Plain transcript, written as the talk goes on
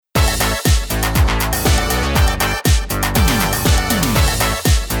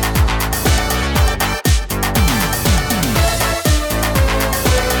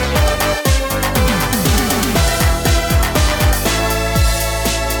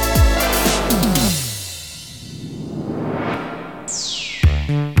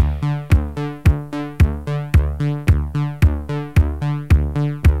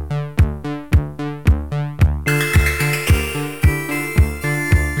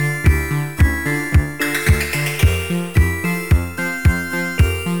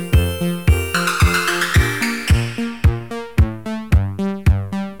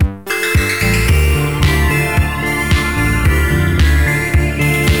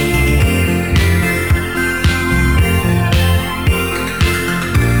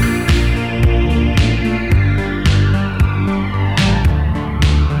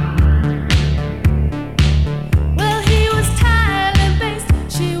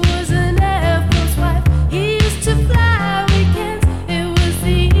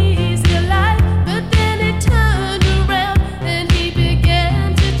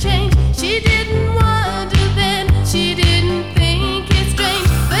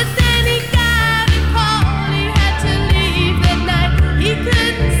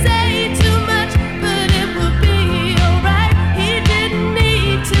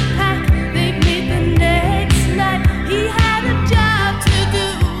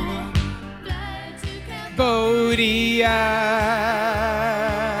Julia.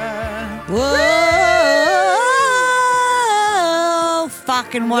 Whoa!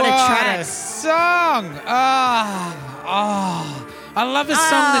 Fucking what a track. What a song. I love a song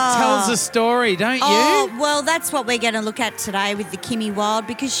that tells a story, don't you? Oh, well, that's what we're going to look at today with the Kimmy Wilde,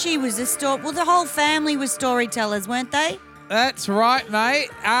 because she was a story. Well, the whole family was storytellers, weren't they? That's right, mate.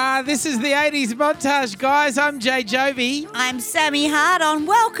 This is the 80s montage, guys. I'm Jay Jovi. I'm Sammy Hardon.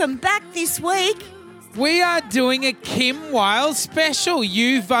 Welcome back this week. We are doing a Kim Wilde special.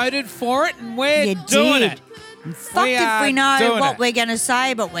 You voted for it, and we're doing it. Fuck if we know what we're going to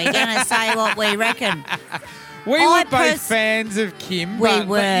say, but we're going to say what we reckon. We were both fans of Kim, but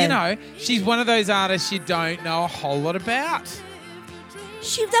you know, she's one of those artists you don't know a whole lot about.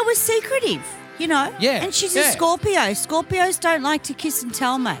 That was secretive, you know. Yeah. And she's a Scorpio. Scorpios don't like to kiss and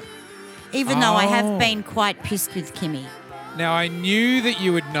tell, mate. Even though I have been quite pissed with Kimmy. Now, I knew that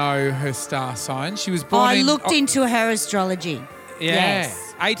you would know her star sign. She was born I looked into her astrology. Yeah.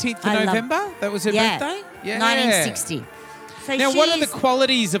 Yes. 18th of November? That was her birthday? Yeah. 1960. So now, what are the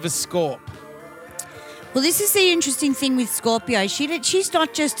qualities of a Scorp? Well, this is the interesting thing with Scorpio. She's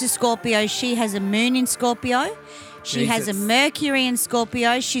not just a Scorpio. She has a moon in Scorpio. She has a Mercury in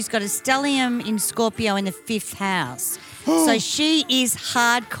Scorpio. She's got a stellium in Scorpio in the 5th house. So she is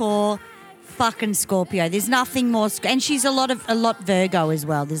hardcore fucking Scorpio. There's nothing more. And she's a lot Virgo as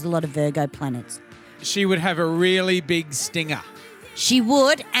well. There's a lot of Virgo planets. She would have a really big stinger. She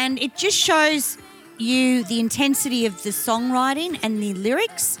would. And it just shows you the intensity of the songwriting and the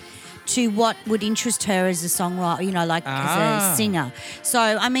lyrics to what would interest her as a songwriter, you know, like as a singer. So,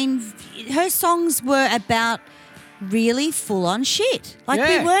 I mean, her songs were about really full-on shit. Like,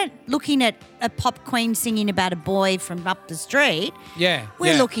 we weren't looking at a pop queen singing about a boy from up the street. Yeah.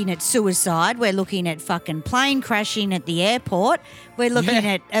 We're looking at suicide. We're looking at fucking plane crashing at the airport. We're looking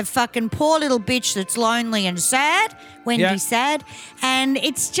at a fucking poor little bitch that's lonely and sad, Wendy Sad. And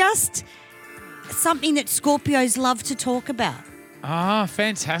it's just something that Scorpios love to talk about. Ah,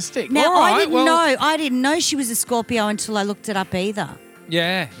 fantastic. Now, I didn't know she was a Scorpio until I looked it up either.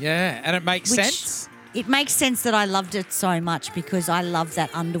 Yeah. And it makes sense. It makes sense that I loved it so much because I love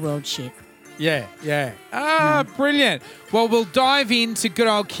that underworld shit. Yeah. Brilliant. Well, we'll dive into good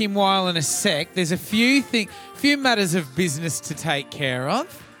old Kim Wilde in a sec. There's a few matters of business to take care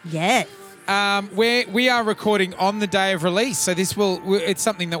of. Yeah. We are recording on the day of release, so it's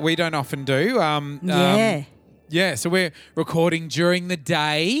something that we don't often do. Yeah, so we're recording during the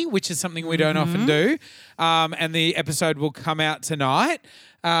day, which is something we don't often do, and the episode will come out tonight.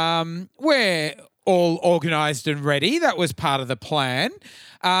 We're all organised and ready. That was part of the plan.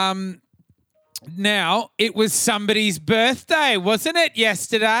 Now, it was somebody's birthday, wasn't it,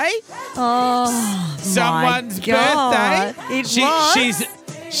 yesterday? Oh, someone's birthday.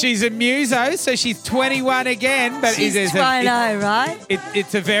 She's a muso, so she's 21 again. But she's 20, right?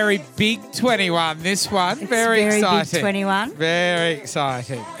 It's a very big 21, this one. It's very exciting. Big 21. Very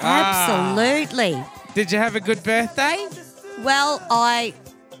exciting. Absolutely. Did you have a good birthday? Well, I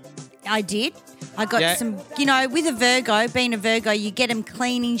did. I got some, you know, with a Virgo, being a Virgo, you get them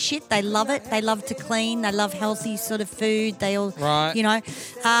cleaning shit. They love it. They love to clean. They love healthy sort of food. They all, you know.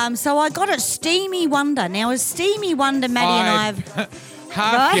 So I got a Steamy Wonder. Now, a Steamy Wonder, Maddie and I have...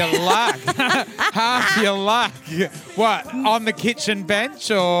 Half your luck. Half your luck. What, on the kitchen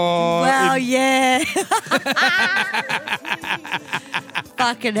bench or... Well, yeah.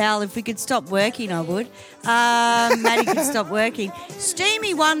 Fucking hell, if we could stop working, I would. Maddie could stop working.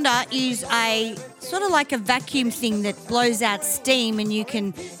 Steamy Wonder is a sort of like a vacuum thing that blows out steam and you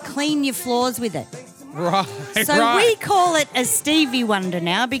can clean your floors with it. Right. So we call it a Stevie Wonder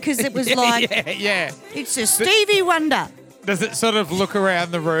now because it was like... Yeah. It's a Stevie Wonder. Does it sort of look around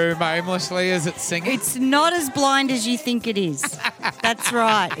the room aimlessly as it's singing? It's not as blind as you think it is. That's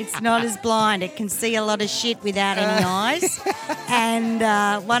right. It's not as blind. It can see a lot of shit without any eyes. And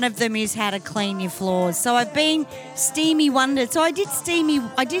one of them is how to clean your floors. So I've been Steamy Wonder. So I did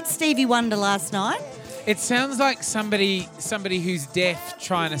Stevie Wonder last night. It sounds like somebody who's deaf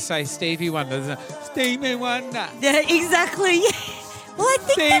trying to say Stevie Wonder. Steamy Wonder. Yeah, exactly. Well, I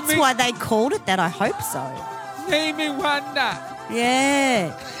think that's why they called it that. I hope so. Stevie Wonder.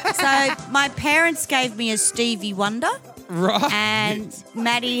 Yeah. So my parents gave me a Stevie Wonder. Right. And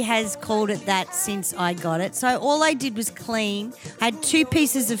Maddie has called it that since I got it. So all I did was clean. I had 2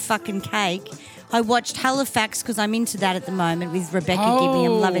 pieces of fucking cake. I watched Halifax because I'm into that at the moment with Rebecca Gibney.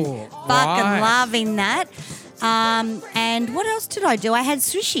 I'm loving that. And what else did I do? I had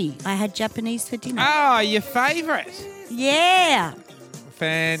sushi. I had Japanese for dinner. Oh, your favourite. Yeah.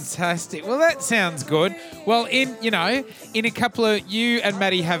 Fantastic. Well, that sounds good. Well, in a couple of, you and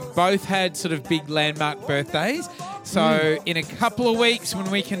Maddie have both had sort of big landmark birthdays. So in a couple of weeks when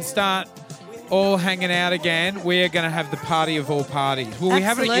we can start all hanging out again, we are going to have the party of all parties. Will we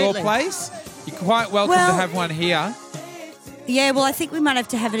have it at your place? You're quite welcome to have one here. Yeah, well, I think we might have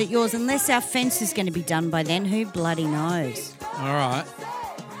to have it at yours unless our fence is going to be done by then. Who bloody knows? All right.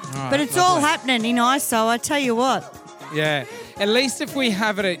 But it's all happening in ISO, I tell you what. Yeah. At least if we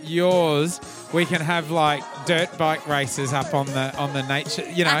have it at yours, we can have like dirt bike races up on the nature,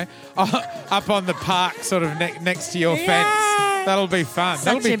 up on the park sort of next to your fence. That'll be fun.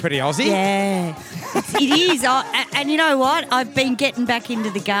 That'll be pretty Aussie. Yeah, it is. And you know what? I've been getting back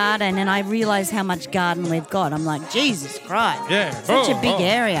into the garden and I realise how much garden we've got. I'm like, Jesus Christ. Yeah. Such a big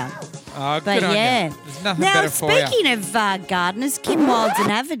area. Oh, but good on you. There's nothing better for you. Now, speaking of gardeners, Kim Wilde's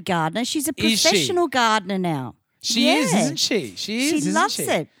an avid gardener. She's a professional gardener now. She is, isn't she? She loves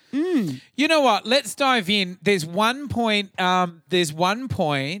it. Mm. You know what? Let's dive in. There's one point. I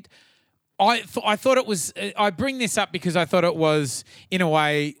thought it was. I bring this up because I thought it was, in a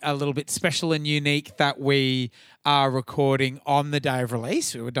way, a little bit special and unique that we are recording on the day of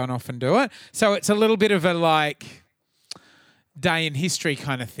release. We don't often do it, so it's a little bit of a day in history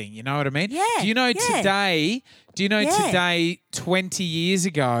kind of thing. You know what I mean? Yeah. Do you know today? Do you know today? 20 years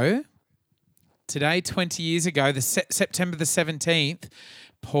ago. Today, 20 years ago, September the 17th,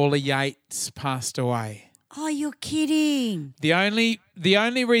 Paula Yates passed away. Oh, you're kidding. The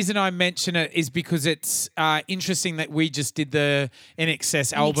only reason I mention it is because it's interesting that we just did the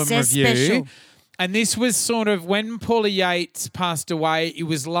INXS album review. Special. And this was sort of, when Paula Yates passed away, it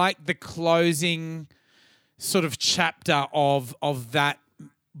was like the closing sort of chapter of that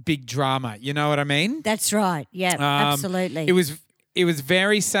big drama. You know what I mean? That's right. Yeah, absolutely. It was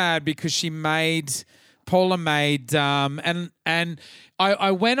very sad because Paula made, and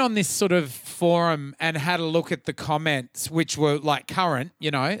I went on this sort of forum and had a look at the comments, which were like current,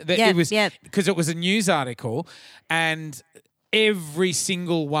 because it was a news article, and every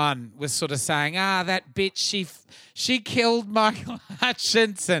single one was sort of saying, that bitch, she killed Michael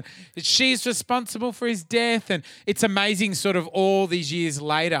Hutchinson. She's responsible for his death. And it's amazing sort of all these years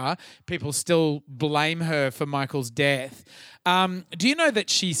later, people still blame her for Michael's death. Do you know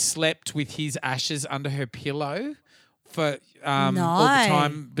that she slept with his ashes under her pillow for all the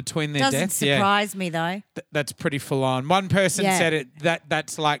time between their deaths? Doesn't surprise me though. That's pretty full on. One person said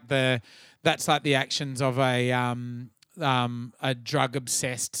that's like the actions of a drug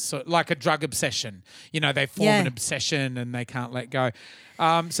obsessed, like a drug obsession. They form an obsession and they can't let go.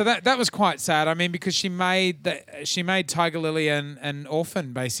 So that was quite sad. I mean, because she made Tiger Lily an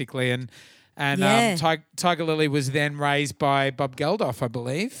orphan basically, and Tiger Lily was then raised by Bob Geldof, I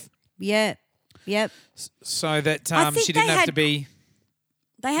believe. Yeah. Yep. So that she didn't have to be.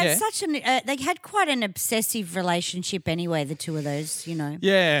 They had they had quite an obsessive relationship anyway, the two of those,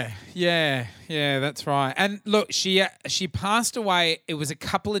 Yeah, that's right. And look, she passed away. It was a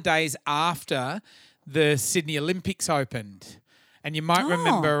couple of days after the Sydney Olympics opened, and you might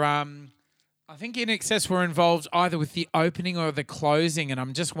remember. I think INXS were involved either with the opening or the closing, and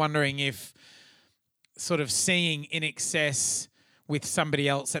I'm just wondering if sort of seeing INXS with somebody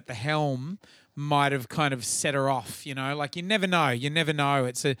else at the helm might have kind of set her off, like you never know.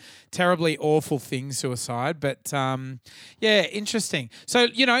 It's a terribly awful thing, suicide, but interesting. So,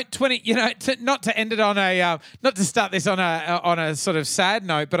 20, not to end it on not to start this on a sort of sad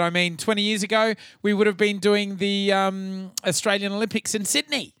note, but I mean, 20 years ago, we would have been doing the Australian Olympics in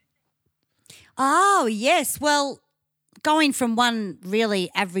Sydney. Oh, yes. Well, going from one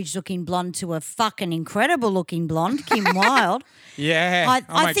really average-looking blonde to a fucking incredible-looking blonde, Kim Wilde. Yeah.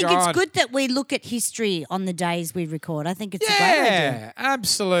 I think it's good that we look at history on the days we record. I think it's a great idea. Yeah,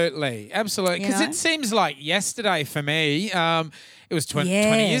 absolutely. Because it seems like yesterday for me. It was 20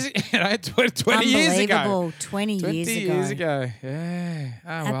 years, 20 years ago. 20 years ago. Yeah.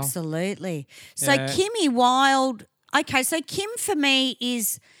 Oh, well. Absolutely. So Kimmy Wilde. Okay, so Kim for me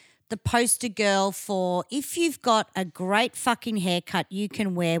is the poster girl for if you've got a great fucking haircut, you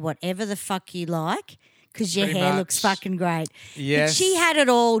can wear whatever the fuck you like because your hair looks fucking great. Yes. But she had it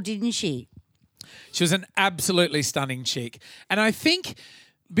all, didn't she? She was an absolutely stunning chick. And I think...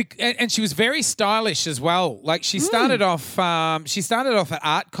 And she was very stylish as well. Like she started off at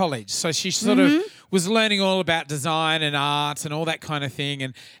art college. So she sort of was learning all about design and art and all that kind of thing.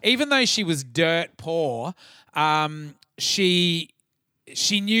 And even though she was dirt poor, she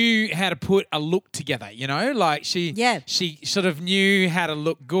knew how to put a look together, like she sort of knew how to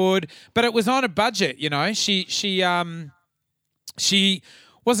look good, but it was on a budget, She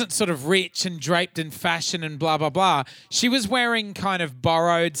wasn't sort of rich and draped in fashion and blah, blah, blah. She was wearing kind of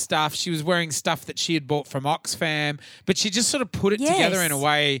borrowed stuff. She was wearing stuff that she had bought from Oxfam, but she just sort of put it together in a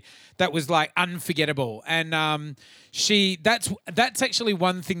way that was like unforgettable. And that's actually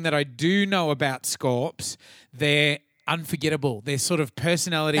one thing that I do know about Scorps. They're unforgettable. Their sort of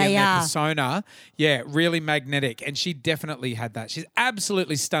personality and their persona, really magnetic. And she definitely had that. She's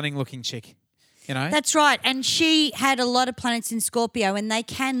absolutely stunning looking chick. You know? That's right. And she had a lot of planets in Scorpio, and they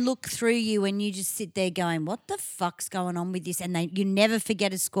can look through you and you just sit there going, what the fuck's going on with this? And you never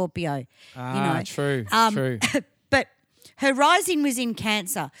forget a Scorpio. True. But her rising was in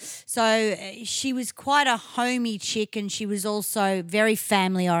Cancer. So she was quite a homey chick, and she was also very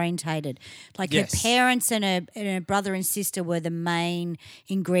family orientated. Like her parents and her brother and sister were the main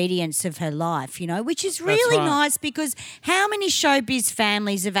ingredients of her life, which is really nice, because how many showbiz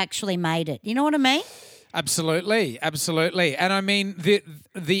families have actually made it? You know what I mean? Absolutely. And I mean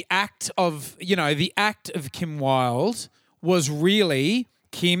the act of Kim Wilde was really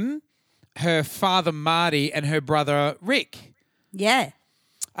Kim, her father Marty, and her brother Rick. Yeah.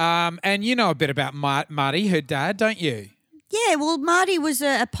 And you know a bit about Marty, her dad, don't you? Yeah, well, Marty was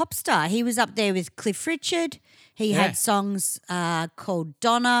a pop star. He was up there with Cliff Richard. He had songs called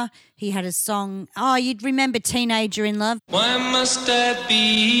Donna. He had a song, you'd remember Teenager in Love. Why must I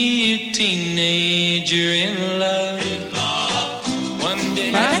be a teenager in love? One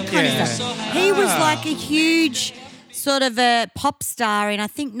day that kind of stuff. He was like a huge sort of a pop star in, I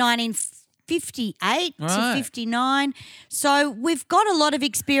think, 1958 to 59. So we've got a lot of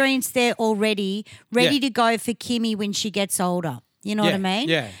experience there already, ready to go for Kimmy when she gets older. You know what I mean?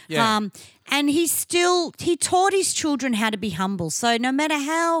 Yeah. And he taught his children how to be humble. So no matter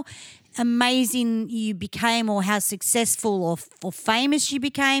how amazing you became or how successful or famous you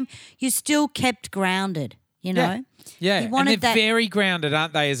became, you still kept grounded, Yeah. And they're very grounded,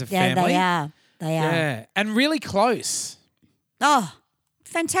 aren't they, as a family? Yeah, they are. Yeah. And really close. Oh,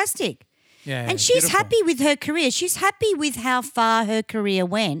 fantastic. Yeah. And she's beautiful. happy with her career. She's happy with how far her career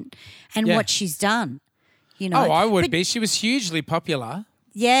went and what she's done. Oh, I would be. She was hugely popular.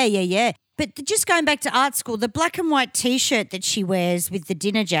 Yeah. But just going back to art school, the black and white T-shirt that she wears with the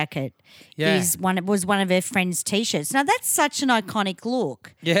dinner jacket was one of her friend's T-shirts. Now, that's such an iconic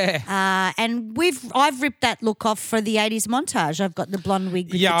look. Yeah. And I've ripped that look off for the 80s montage. I've got the blonde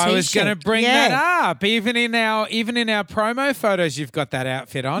wig with the T-shirt. I was going to bring that up. Even in our promo photos, you've got that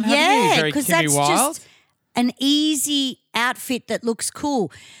outfit on, haven't you? Very because Kimmy that's Wilde. just an easy outfit that looks cool.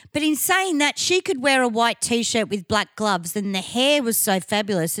 But in saying that, she could wear a white T-shirt with black gloves, and the hair was so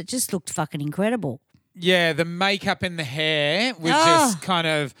fabulous, it just looked fucking incredible. Yeah, the makeup and the hair was just kind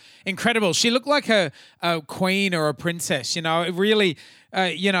of incredible. She looked like a queen or a princess, It really,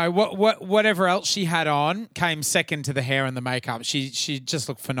 whatever else she had on came second to the hair and the makeup. She just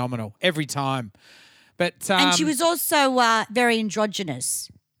looked phenomenal every time. But and she was also very androgynous.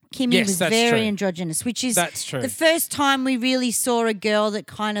 Kimmy was very androgynous, which is the first time we really saw a girl that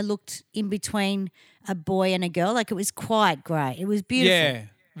kind of looked in between a boy and a girl. Like, it was quite great. It was beautiful. Yeah,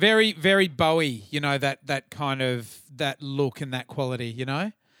 very, very Bowie, that kind of, that look and that quality,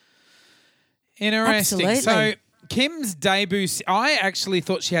 Interesting. Absolutely. So Kim's debut, I actually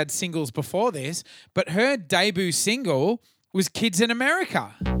thought she had singles before this, but her debut single was Kids in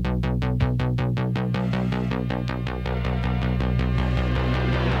America.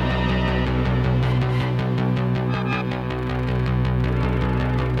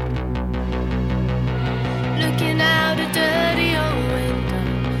 Looking out a dirty old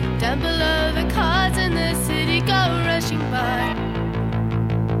window, down below the cars in the city go rushing by.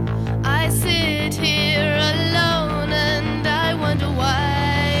 I sit here alone and I wonder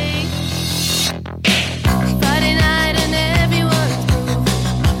why. Friday night and everyone's moved.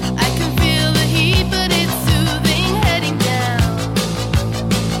 I can feel the heat, but it's soothing heading down.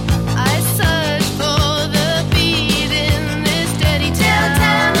 I search for the beat in this dirty town.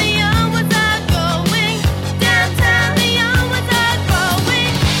 Downtown, the young ones are going. Downtown, the young ones are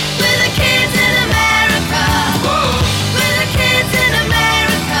growing. We're the kids in America. Whoa. We're the kids in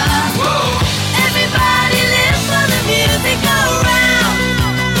America. Whoa. Everybody live for the music around.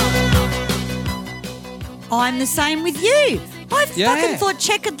 I'm the same with you. I fucking thought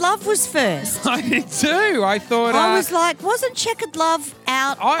Checkered Love was first. I did too. I thought... I was like, wasn't Checkered Love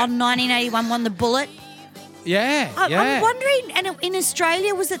out on 1981, won the Bullet? Yeah, I'm wondering, and in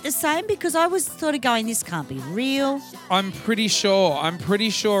Australia, was it the same? Because I was sort of going, this can't be real. I'm pretty sure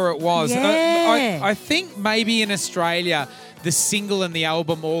it was. Yeah. I think maybe in Australia, the single and the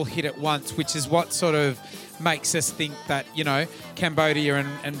album all hit at once, which is what sort of makes us think that, Cambodia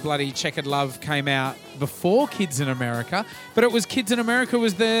and bloody Checkered Love came out before Kids in America. But it was Kids in America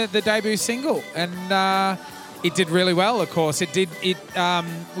was the debut single. And it did really well, of course. It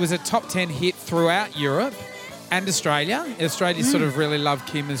was a top 10 hit throughout Europe and Australia. Australia sort of really loved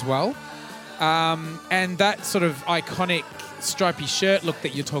Kim as well. And that sort of iconic stripy shirt look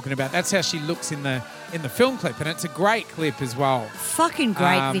that you're talking about, that's how she looks in the film clip. And it's a great clip as well. Fucking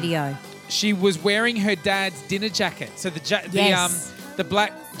great video. She was wearing her dad's dinner jacket. So the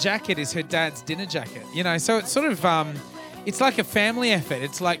black jacket is her dad's dinner jacket. So it's sort of it's like a family effort.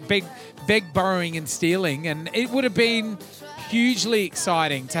 It's like beg, borrowing and stealing. And it would have been hugely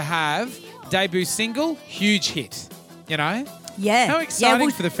exciting to have debut single, huge hit. Yeah. How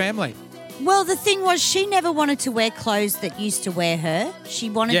exciting for the family. Well, the thing was, she never wanted to wear clothes that used to wear her. She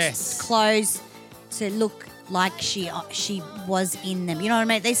wanted clothes to look like she was in them. You know what I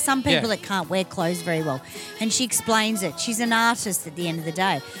mean? There's some people that can't wear clothes very well. And she explains it. She's an artist at the end of the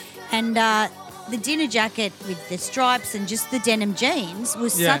day. And the dinner jacket with the stripes and just the denim jeans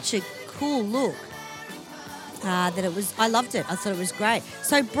was such a cool look that I loved it. I thought it was great.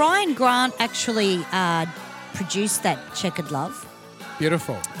 So Brian Grant actually produced that Checkered Love.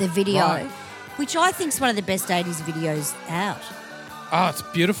 Beautiful. The video, which I think is one of the best 80s videos out. Oh, it's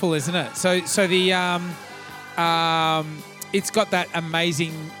beautiful, isn't it? So the it's got that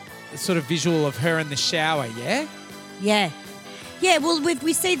amazing sort of visual of her in the shower, yeah? Yeah. Yeah, well,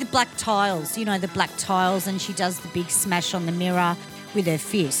 we see the black tiles, the black tiles, and she does the big smash on the mirror with her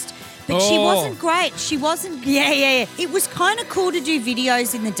fist. But she wasn't great. She wasn't, yeah. It was kind of cool to do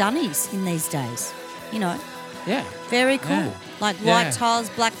videos in the dunnies in these days, Yeah. Very cool. Like white tiles,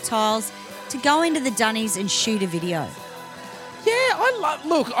 black tiles, to go into the dunnies and shoot a video. Yeah,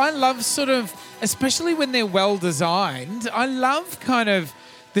 I love sort of, especially when they're well designed, I love kind of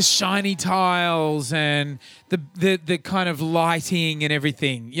the shiny tiles and the kind of lighting and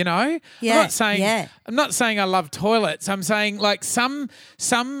everything, Yeah. I'm not saying I love toilets. I'm saying like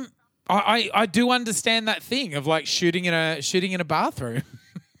I do understand that thing of like shooting in a bathroom.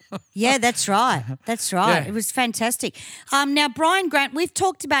 Yeah, that's right. Yeah. It was fantastic. Now, Brian Grant, we've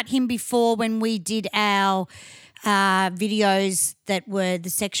talked about him before when we did our videos that were the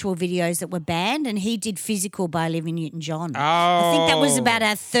sexual videos that were banned, and he did Physical by Olivia Newton-John. I think that was about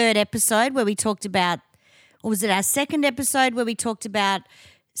our third episode where we talked about, or was it our second episode where we talked about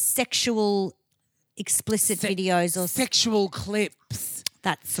sexual explicit videos or sexual clips?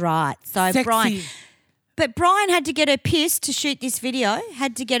 That's right. So Sexy. Brian had to get her pissed to shoot this video,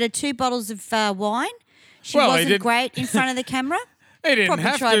 had to get her 2 bottles of wine. She wasn't great in front of the camera. He didn't Probably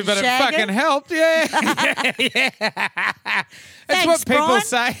have tried to, but it shag fucking her. helped. Yeah. That's Thanks, what people Brian.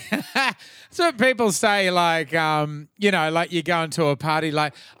 say. That's what people say, like, like you go into a party,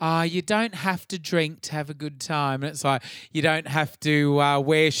 like, you don't have to drink to have a good time. And it's like, you don't have to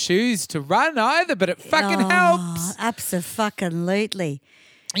wear shoes to run either, but it fucking helps. Abso-fucking-lutely.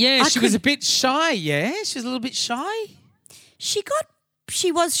 Yeah, she was a bit shy, yeah? She was a little bit shy. She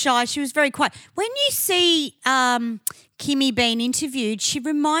was shy. She was very quiet. When you see Kimmy being interviewed, she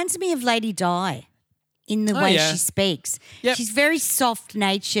reminds me of Lady Di in the way she speaks. Yep. She's very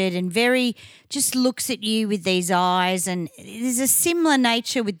soft-natured and very just looks at you with these eyes, and there's a similar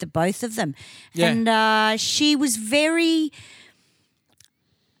nature with the both of them. Yeah. And she was very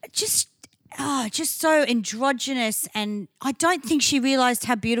just so androgynous, and I don't think she realised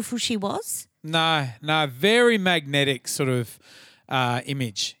how beautiful she was. No, very magnetic sort of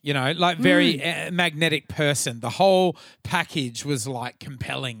image, like very magnetic person. The whole package was like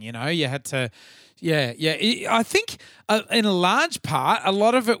compelling, you had to, I think in a large part, a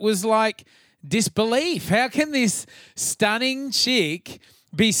lot of it was like disbelief. How can this stunning chick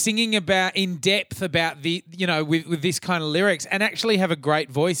be singing about in depth about the, with this kind of lyrics and actually have a great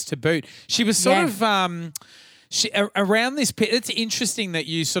voice to boot? She was sort of around this. It's interesting that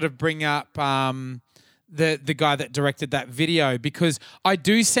you sort of bring up the guy that directed that video, because I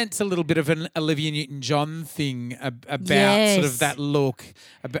do sense a little bit of an Olivia Newton-John thing about sort of that look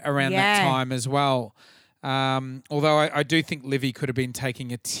around that time as well. Although I do think Livy could have been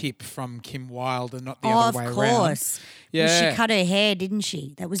taking a tip from Kim Wilde and not the other way around. Of course. Yeah. Well, she cut her hair, didn't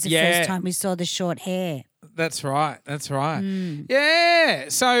she? That was the first time we saw the short hair. That's right. Yeah.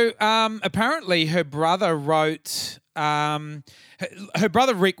 So apparently her brother wrote. Her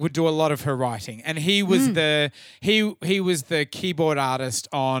brother Rick would do a lot of her writing, and he was he was the keyboard artist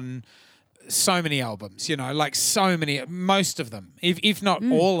on so many albums, like so many, most of them, if not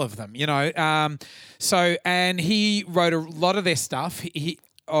all of them, So, and he wrote a lot of their stuff,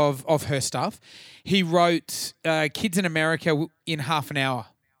 of her stuff. He wrote Kids in America in half an hour.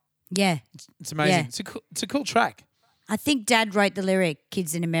 Yeah. It's amazing. Yeah. It's a cool track. I think Dad wrote the lyric,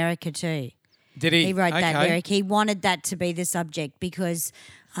 Kids in America too. Did he? He wrote that Okay. lyric. He wanted that to be the subject because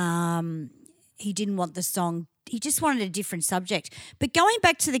he didn't want the song. He just wanted a different subject. But going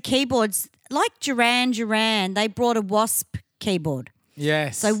back to the keyboards, like Duran, they brought a Wasp keyboard.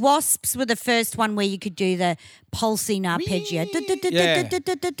 Yes. So Wasps were the first one where you could do the pulsing arpeggio.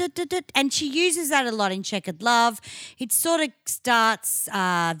 And she uses that a lot in Checkered Love. It sort of starts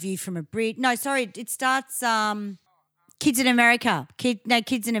View from a Bridge. No, sorry, it starts Kids in America.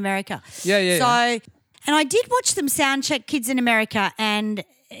 Kids in America. Yeah. So, and I did watch them sound check Kids in America, and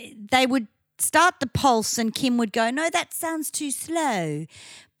they would start the pulse and Kim would go, no, that sounds too slow.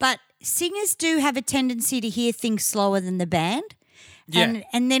 But singers do have a tendency to hear things slower than the band. Yeah.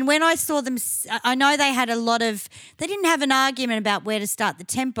 And then when I saw them, I know they had they didn't have an argument about where to start the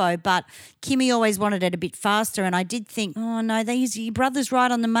tempo, but Kimmy always wanted it a bit faster. And I did think, oh no, your brother's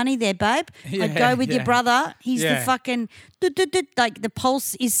right on the money there, babe. I'd go with your brother. He's the fucking, like the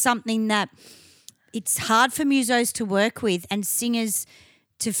pulse is something that it's hard for musos to work with and singers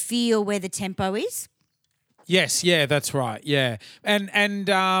to feel where the tempo is. Yes, yeah, that's right. Yeah. And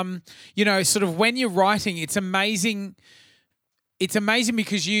you know, sort of when you're writing, it's amazing. It's amazing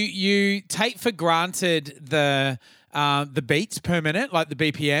because you take for granted the beats per minute, like the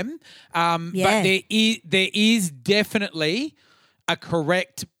BPM. But there is definitely a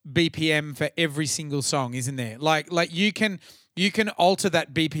correct BPM for every single song, isn't there? Like you can alter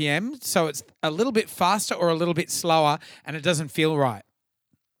that BPM so it's a little bit faster or a little bit slower, and it doesn't feel right.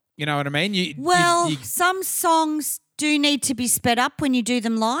 You know what I mean? Some songs do need to be sped up when you do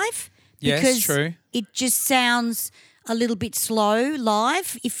them live. Yes, because true. It just sounds a little bit slow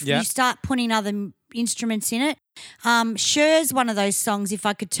live if you start putting other instruments in it. Sure's one of those songs, If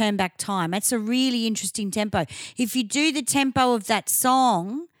I Could Turn Back Time. That's a really interesting tempo. If you do the tempo of that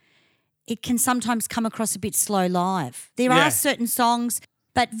song, it can sometimes come across a bit slow live. There are certain songs,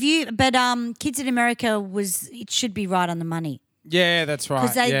 but Kids in America it should be right on the money. Yeah, that's right.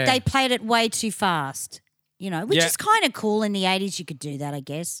 Because they played it way too fast, which is kind of cool in the 80s. You could do that, I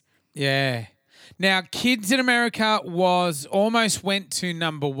guess. Yeah. Now, Kids in America almost went to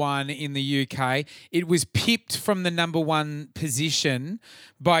number one in the UK. It was pipped from the number one position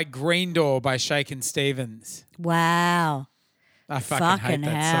by Green Door by Shakin' Stevens. Wow. I fucking hate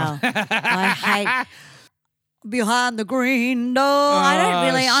that song. I hate Behind the Green Door.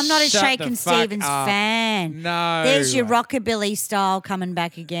 I'm not a Shakin' Stevens fan. No. There's your rockabilly style coming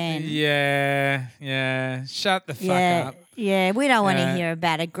back again. Yeah. Shut the fuck up. Yeah, we don't want to hear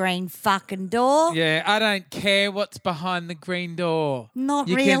about a green fucking door. Yeah, I don't care what's behind the green door. Not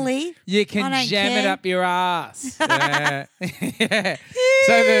really. You can jam it up your ass. Yeah. Yeah.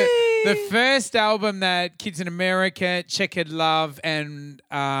 So the first album that Kids in America, Checkered Love, and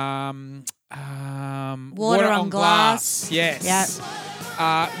Water on Glass. Yes.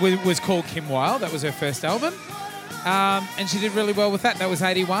 Yep. Was called Kim Wilde. That was her first album. And she did really well with that. That was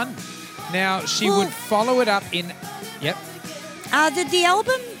 81. Now, she would follow it up in... Yep. The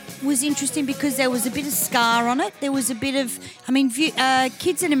album was interesting because there was a bit of ska on it. There was a bit of...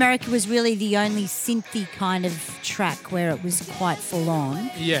 Kids in America was really the only synthy kind of track where it was quite full on.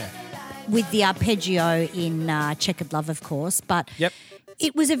 Yeah. With the arpeggio in Checkered Love, of course. But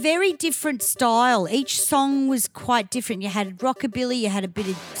it was a very different style. Each song was quite different. You had rockabilly, you had a bit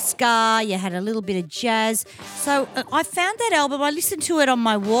of ska, you had a little bit of jazz. So I found that album. I listened to it on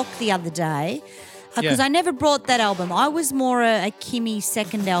my walk the other day because I never brought that album. I was more a Kimmy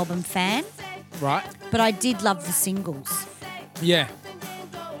second album fan. Right. But I did love the singles. Yeah.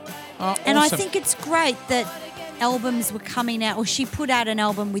 And awesome. I think it's great that albums were coming out, or she put out an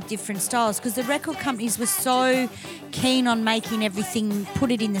album with different styles, because the record companies were so keen on making everything,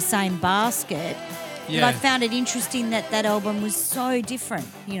 put it in the same basket. Yeah. But I found it interesting that album was so different,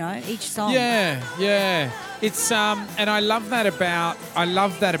 each song. Yeah. It's and I love that about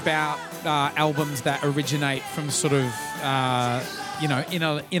albums that originate from sort of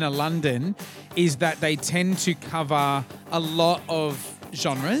in a London, is that they tend to cover a lot of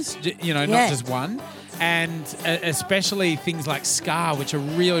genres, not just one. And especially things like ska, which are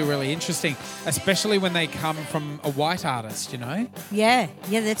really, really interesting, especially when they come from a white artist, Yeah,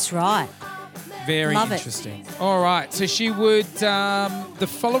 that's right. Very Love interesting. All right. So she would, the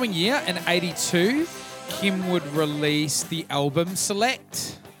following year, in 82, Kim would release the album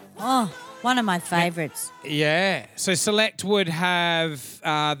Select. Oh, one of my favourites. Yeah. So Select would have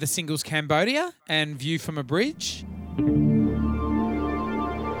the singles Cambodia and View from a Bridge.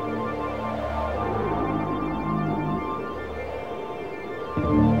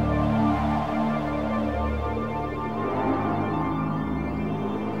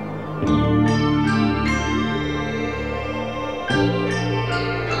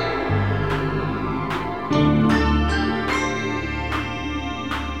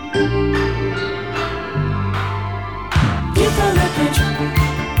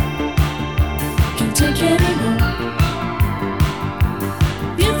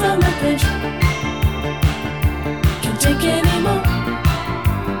 savage. Can't take anymore.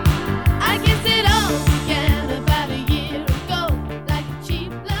 I guess it all began about a year ago, like a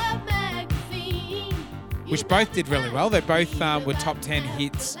cheap love magazine. Which both did really well. They both were top 10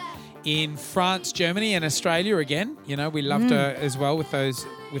 hits in France, Germany, and Australia again. You know, we loved her as well with those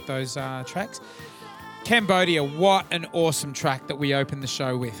tracks. Cambodia, what an awesome track that we opened the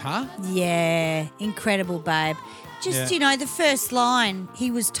show with, huh? Yeah, incredible, babe. Just, the first line,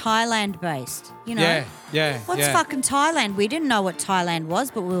 he was Thailand-based, Yeah. What's fucking Thailand? We didn't know what Thailand was,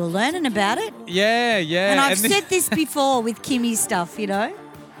 but we were learning about it. Yeah. And I've said this before with Kimmy's stuff,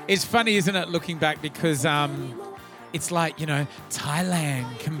 It's funny, isn't it, looking back, because it's like,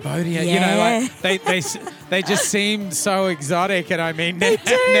 Thailand, Cambodia, they just seem so exotic. And I mean,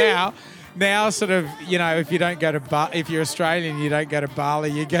 now sort of, if you don't go to if you're Australian, you don't go to Bali,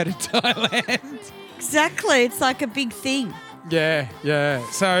 you go to Thailand. Exactly. It's like a big thing. Yeah.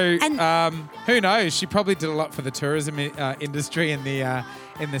 So who knows? She probably did a lot for the tourism industry in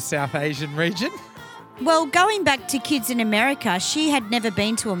the South Asian region. Well, going back to Kids in America, she had never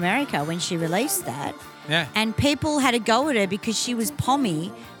been to America when she released that. Yeah. And people had a go at her because she was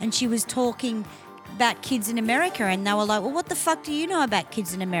pommy and she was talking about Kids in America, and they were like, well, what the fuck do you know about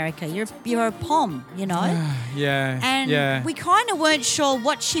Kids in America? You're a pom, Yeah. And we kind of weren't sure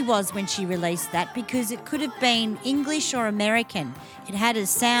what she was when she released that, because it could have been English or American. It had a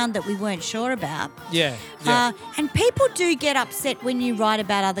sound that we weren't sure about. Yeah. And people do get upset when you write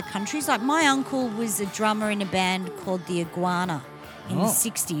about other countries. Like my uncle was a drummer in a band called the Iguana in the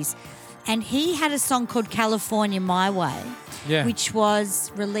 60s. And he had a song called California My Way, which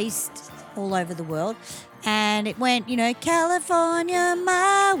was released all over the world. And it went, California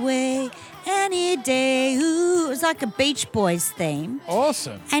my way, any day. Ooh. It was like a Beach Boys theme.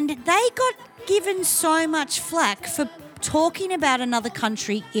 Awesome. And they got given so much flack for talking about another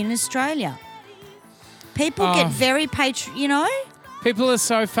country in Australia. People get very People are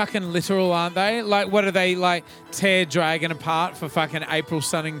so fucking literal, aren't they? Like, what are they, like, tear Dragon apart for fucking April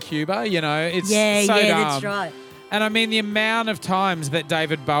Sun in Cuba? It's so dumb. That's right. And I mean, the amount of times that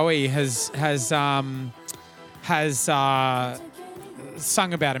David Bowie has sung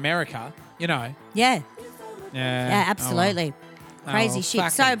about America, Yeah. Yeah. Yeah, absolutely. Crazy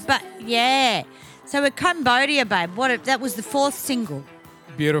shit. So, it. So with Cambodia, babe, that was the fourth single.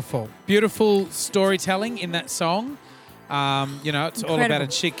 Beautiful. Beautiful storytelling in that song. It's Incredible. all about a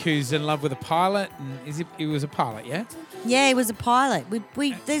chick who's in love with a pilot. And he was a pilot, yeah? Yeah, he was a pilot.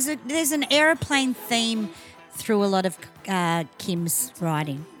 There's an aeroplane theme through a lot of Kim's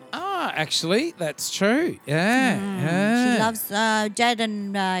writing. Ah, actually, that's true. Yeah. She loves Dad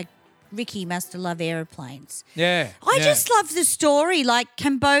and Ricky must have loved aeroplanes. Yeah. I just love the story, like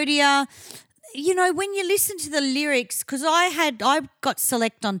Cambodia. When you listen to the lyrics, because I got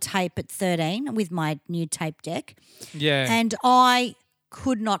Select on tape at 13 with my new tape deck. Yeah. And I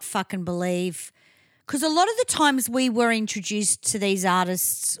could not fucking believe, because a lot of the times we were introduced to these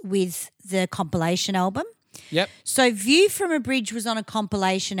artists with the compilation album. Yep. So View from a Bridge was on a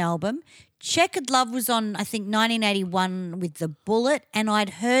compilation album. Checkered Love was on, I think, 1981 with The Bullet, and I'd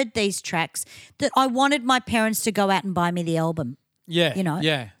heard these tracks that I wanted my parents to go out and buy me the album. Yeah.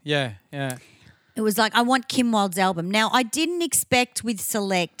 Yeah. It was like, I want Kim Wilde's album. Now, I didn't expect with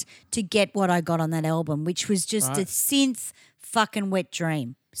Select to get what I got on that album, which was just a synth fucking wet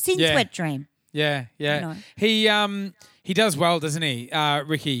dream. Wet dream. Yeah. He does well, doesn't he,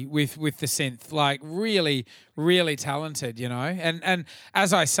 Ricky, with the synth? Like, really, really talented, And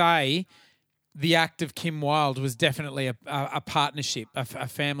as I say, the act of Kim Wilde was definitely a partnership, a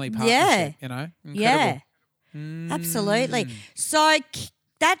family partnership, Incredible. Yeah, absolutely. So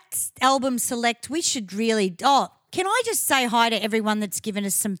that album Select, we should really... can I just say hi to everyone that's given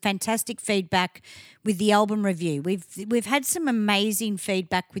us some fantastic feedback with the album review? We've had some amazing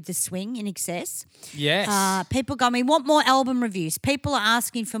feedback with The Swing in Excess. Yes. People go, we want more album reviews. People are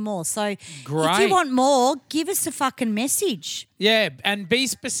asking for more. So Great. If you want more, give us a fucking message. Yeah, and be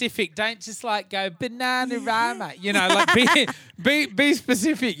specific. Don't just like go Bananarama. Be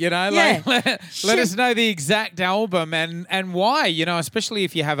specific. Like let us know the exact album and why. Especially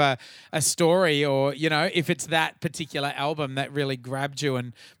if you have a story or if it's that particular album that really grabbed you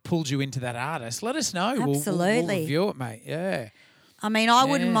and pulled you into that artist. Let us know. Absolutely, we'll review it, mate. Yeah. I mean, I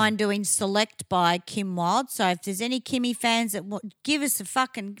wouldn't mind doing Select by Kim Wilde. So if there's any Kimmy fans that give us a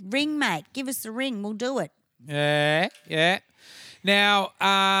fucking ring, mate. Give us a ring. We'll do it. Yeah. Now,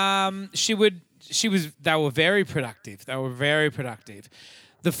 they were very productive.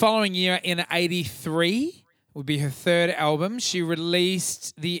 The following year in 83 would be her third album. She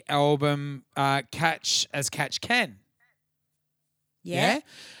released the album Catch Can. Yeah.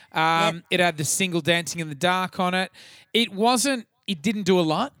 It had the single Dancing in the Dark on it. It didn't do a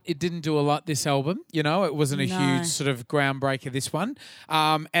lot. It didn't do a lot, this album. You know, it wasn't a huge sort of groundbreaker, this one.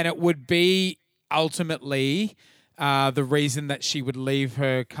 And it would be ultimately the reason that she would leave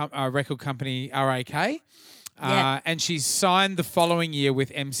her record company, RAK. And she signed the following year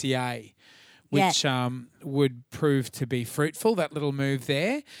with MCA, which would prove to be fruitful, that little move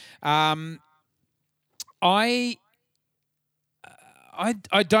there. I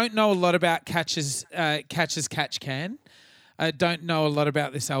don't know a lot about Catch as Catch Can. I don't know a lot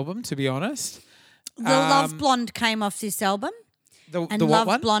about this album, to be honest. The Love Blonde came off this album. The Love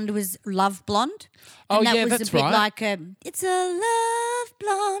one? Blonde was Love Blonde. Oh, and that yeah, was that's a bit right. like it's a Love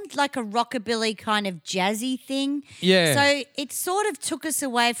Blonde, like a rockabilly kind of jazzy thing. Yeah. So it sort of took us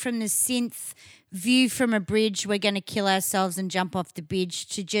away from the synth view from a bridge, we're going to kill ourselves and jump off the bridge,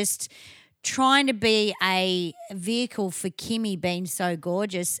 to just trying to be a vehicle for Kimmy being so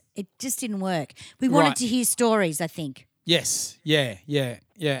gorgeous. It just didn't work. We wanted to hear stories, I think. Yes. Yeah,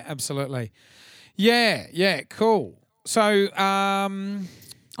 absolutely. Yeah, cool. So,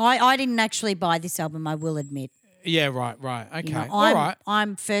 I didn't actually buy this album, I will admit. yeah, right. Okay, You know, all right.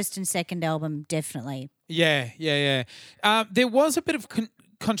 I'm first and second album, definitely. Yeah. There was a bit of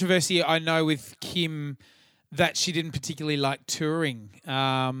controversy, I know, with Kim, that she didn't particularly like touring.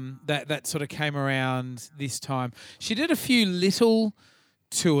 That sort of came around this time. She did a few little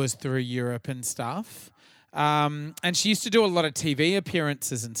tours through Europe and stuff. And she used to do a lot of TV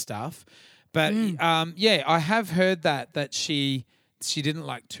appearances and stuff. But I have heard that she didn't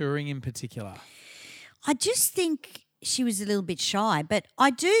like touring in particular. I just think she was a little bit shy. But I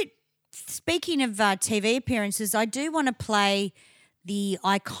do, speaking of TV appearances, I do want to play the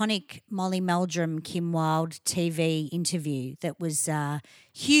iconic Molly Meldrum, Kim Wilde TV interview that was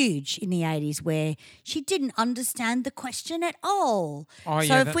huge in the 80s, where she didn't understand the question at all. Oh,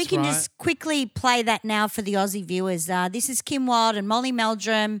 so yeah, if we that's can right. just quickly play that now for the Aussie viewers. This is Kim Wilde and Molly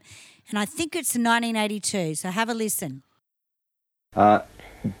Meldrum, and I think it's 1982, so have a listen.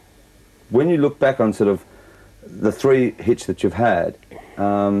 When you look back on sort of the 3 hits that you've had,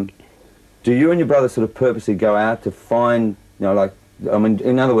 do you and your brother sort of purposely go out to find, in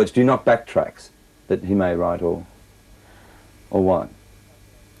other words, do you not backtracks that he may write or what?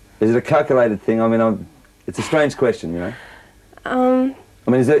 Is it a calculated thing? I mean, it's a strange question, you know? I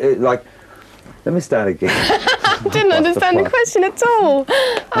mean, is it like, let me start again. I didn't understand the question at all.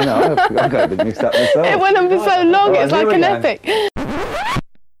 I know, I got a bit mixed up myself. It went on for so long, it's like an epic.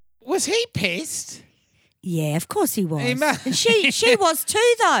 Was he pissed? Yeah, of course he was. He must- And she was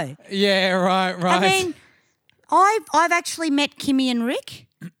too, though. Yeah, right. I mean, I've actually met Kimmy and Rick,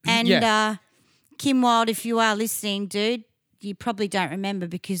 and Kim Wilde, if you are listening, dude, you probably don't remember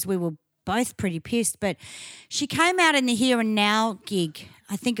because we were both pretty pissed, but she came out in the Here and Now gig.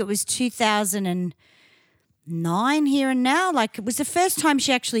 I think it was 2009 Here and Now. Like, it was the first time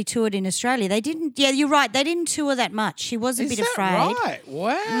she actually toured in Australia. They didn't, yeah, you're right, they didn't tour that much. She was a Is bit that afraid. right?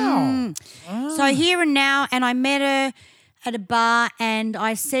 Wow. So Here and Now, and I met her at a bar, and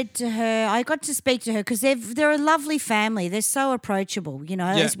I said to her, I got to speak to her because they're a lovely family. They're so approachable, you know,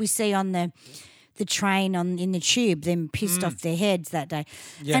 as we see on the train in the tube, them pissed off their heads that day.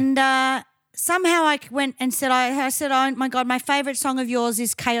 Yeah. And somehow I went and said, I said, oh my God, my favourite song of yours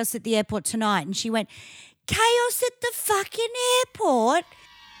is Chaos at the Airport Tonight. And she went, Chaos at the fucking airport?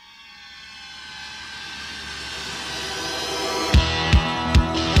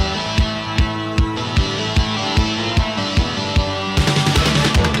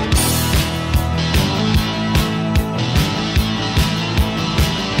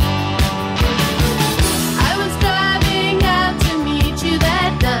 I was driving out to meet you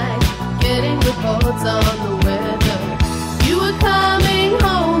that night, getting reports on the weather. You were coming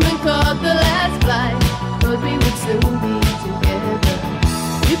home and caught the last flight, but we would soon be together.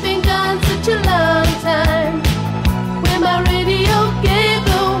 You've been gone such a long time. When my radio gave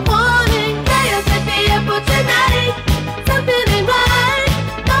the warning, chaos at the airport tonight. Something ain't right.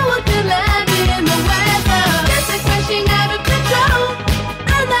 No one can land in the weather. Just like crashing out of control.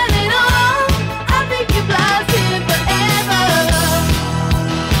 And that ain't all. I think you've lost it forever.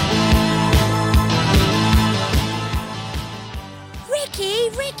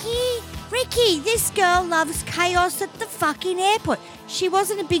 Ricky, this girl loves Chaos at the fucking airport. She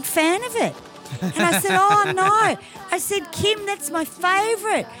wasn't a big fan of it. And I said, oh, no. I said, Kim, that's my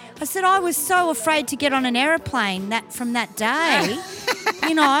favourite. I said, I was so afraid to get on an aeroplane from that day.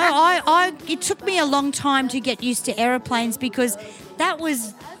 You know, it took me a long time to get used to aeroplanes because that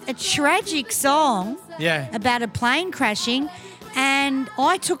was a tragic song about a plane crashing, and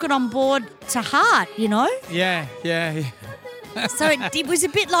I took it on board to heart, you know. Yeah. So it was a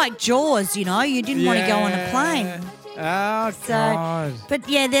bit like Jaws, you know. You didn't want to go on a plane. Oh, God. But,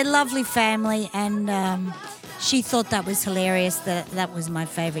 yeah, they're lovely family and she thought that was hilarious. That was my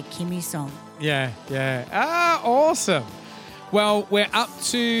favourite Kimmy song. Yeah. Ah, awesome. Well, we're up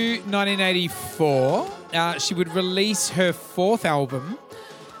to 1984. She would release her fourth album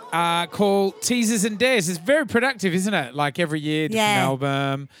called Teasers and Dares. It's very productive, isn't it? Like every year, different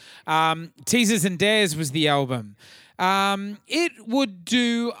album. Teasers and Dares was the album. It would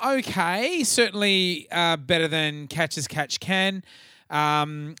do okay, certainly better than Catch As Catch Can.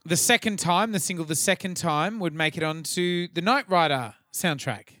 The second time would make it onto the Knight Rider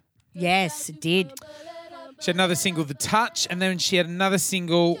soundtrack. Yes, it did. She had another single, The Touch, and then she had another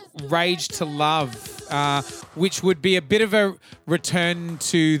single, Rage to Love, which would be a bit of a return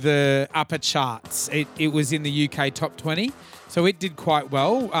to the upper charts. It was in the UK top 20, so it did quite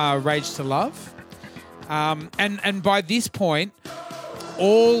well, Rage to Love. And by this point,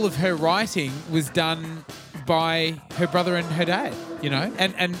 all of her writing was done by her brother and her dad, you know,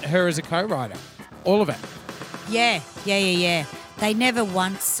 and her as a co-writer. All of it. Yeah. They never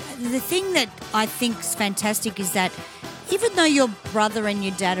once... The thing that I think's fantastic is that even though your brother and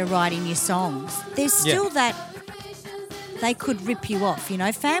your dad are writing your songs, there's still that they could rip you off, you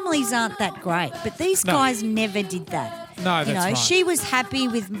know. Families aren't that great, but these guys never did that. No, that's right. She was happy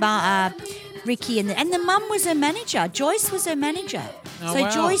with Ricky and the mum was her manager. Joyce was her manager. Oh, so wow.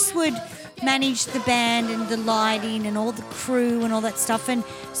 Joyce would manage the band and the lighting and all the crew and all that stuff. And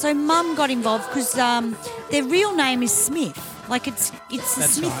so mum got involved because their real name is Smith. Like it's the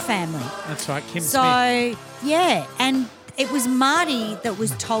Smith family. That's right, Kim Smith. So, yeah, and it was Marty that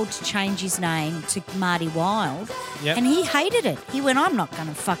was told to change his name to Marty Wilde. Yep. And he hated it. He went, I'm not going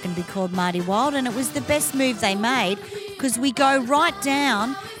to fucking be called Marty Wilde. And it was the best move they made because we go right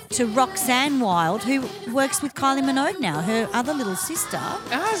down to Roxanne Wilde, who works with Kylie Minogue now, her other little sister.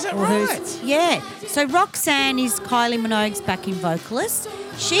 Oh, is that right? Yeah. So Roxanne is Kylie Minogue's backing vocalist.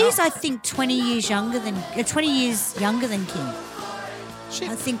 She's, I think, 20 years younger than Kim. Shit.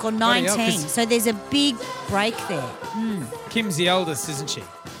 I think, or 19. So there's a big break there. Kim's the eldest, isn't she?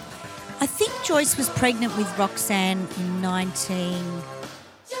 I think Joyce was pregnant with Roxanne in 19...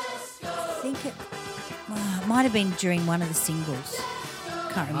 I think it might have been during one of the singles.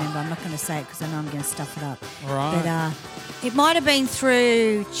 Can't remember. I'm not going to say it because I know I'm going to stuff it up. Right. But it might have been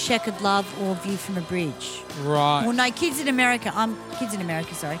through Checkered Love or View from a Bridge. Right. Well, no, Kids in America.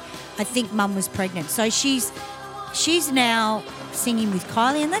 Sorry. I think Mum was pregnant. So she's now singing with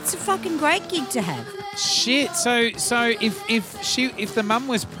Kylie, and that's a fucking great gig to have. Shit. So if the mum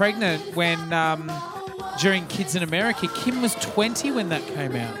was pregnant when during Kids in America, Kim was 20 when that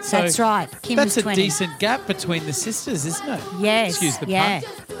came out. So that's right. Kim was 20. That's a decent gap between the sisters, isn't it? Yes. Excuse the pun. Yeah.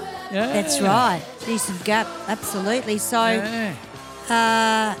 That's right. Decent gap. Absolutely. So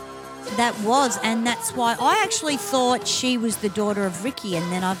that was, and that's why I actually thought she was the daughter of Ricky, and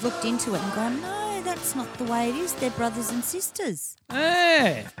then I've looked into it and gone, no, that's not the way it is. They're brothers and sisters.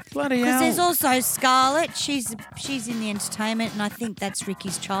 Hey, bloody hell. Because there's also Scarlett. She's in the entertainment, and I think that's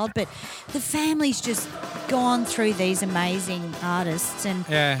Ricky's child. But the family's just gone through these amazing artists, and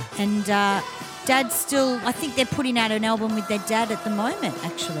Dad's still. I think they're putting out an album with their dad at the moment.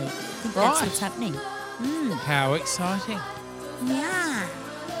 Actually, I think that's what's happening. How exciting! Yeah.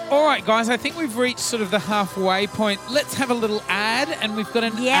 All right, guys, I think we've reached sort of the halfway point. Let's have a little ad, and we've got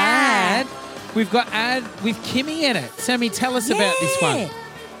an ad. We've got ad with Kimmy in it. Sammy, tell us about this one.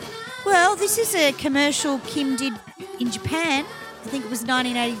 Well, this is a commercial Kim did in Japan. I think it was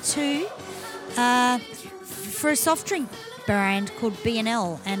 1982 for a soft drink brand called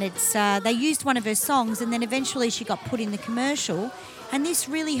B&L, and it's they used one of her songs, and then eventually she got put in the commercial, and this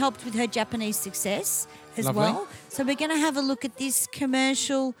really helped with her Japanese success as well. So we're going to have a look at this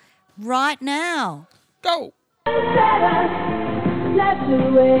commercial right now. Go. Left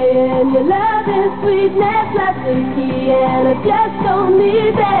away and your love is sweetness, left the key and I just don't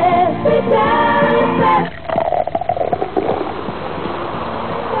need that. Sweetness,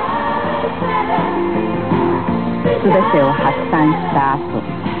 すべてを発散した後、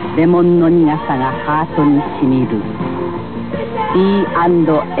レモンの苦さがハートにしみる。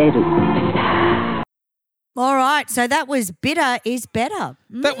B&L。 All right, so that was Bitter is Better.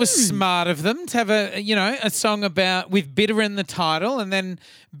 That was smart of them to have a song about with bitter in the title, and then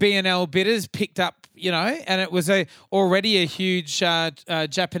B&L Bitters picked up, and it was already a huge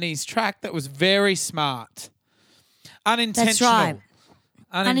Japanese track that was very smart. Unintentional. That's right.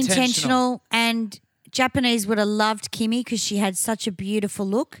 Unintentional, and Japanese would have loved Kimmy because she had such a beautiful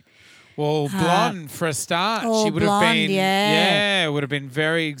look. Well, blonde for a start. She would have been, would have been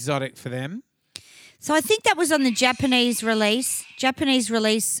very exotic for them. So I think that was on the Japanese release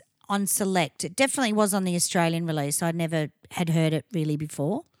on Select. It definitely was on the Australian release. I never had heard it really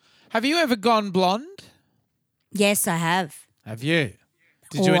before. Have you ever gone blonde? Yes, I have. Have you?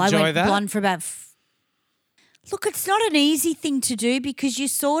 Did you enjoy I went that? blonde for about... Look, it's not an easy thing to do because you're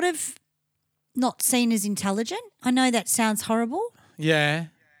sort of not seen as intelligent. I know that sounds horrible. Yeah.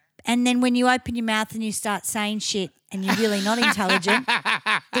 And then when you open your mouth and you start saying shit and you're really not intelligent,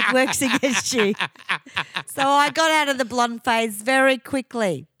 it works against you. So I got out of the blonde phase very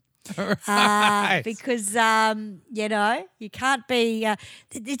quickly. Right. Because, you can't be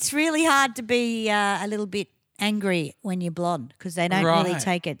it's really hard to be a little bit angry when you're blonde because they don't really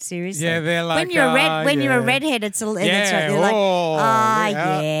take it seriously. Yeah, they're like, when you're a redhead, it's a they're like,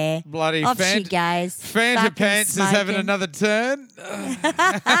 yeah, bloody off she goes. Fanta Fucking Pants is smoking. having another turn.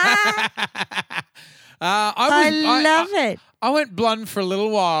 I love it. I went blonde for a little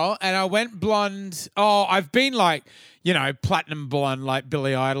while, and I went blonde. Oh, I've been like, platinum blonde like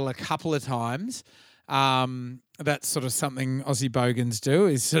Billy Idol a couple of times. That's sort of something Aussie bogans do,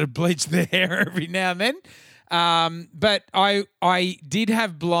 is sort of bleach their hair every now and then. But I did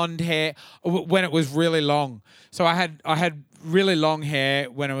have blonde hair when it was really long. So I had really long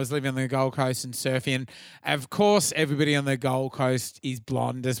hair when I was living on the Gold Coast and surfing. And of course, everybody on the Gold Coast is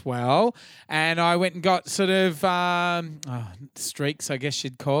blonde as well. And I went and got sort of streaks, I guess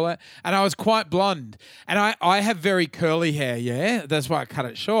you'd call it. And I was quite blonde. And I have very curly hair, yeah. That's why I cut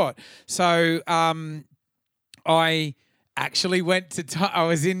it short. So I actually went to I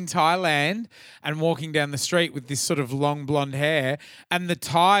was in Thailand and walking down the street with this sort of long blonde hair, and the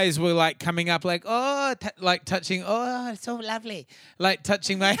Thais were like coming up like, like touching, it's so lovely, like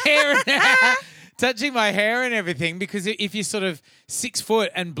touching my hair, touching my hair and everything, because if you're sort of 6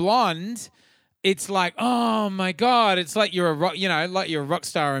 foot and blonde, it's like, oh my God, it's like you're a rock, like you're a rock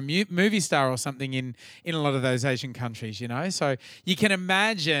star or a movie star or something in a lot of those Asian countries, So you can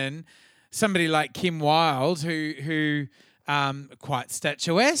imagine somebody like Kim Wilde, who quite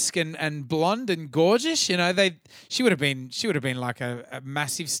statuesque and blonde and gorgeous, she would have been like a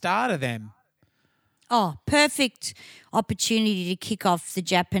massive star to them. Oh, perfect opportunity to kick off the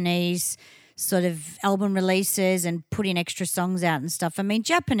Japanese sort of album releases and putting extra songs out and stuff. I mean,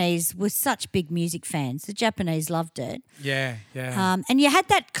 Japanese were such big music fans. The Japanese loved it. Yeah, yeah. And you had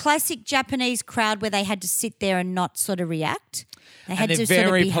that classic Japanese crowd where they had to sit there and not sort of react. They had to sort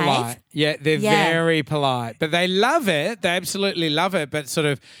of behave. Polite. Yeah, they're very polite. But they love it. They absolutely love it. But sort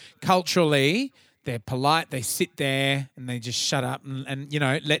of culturally, they're polite. They sit there and they just shut up and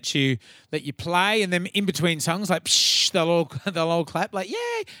let you play. And then in between songs, like psh, they'll all clap like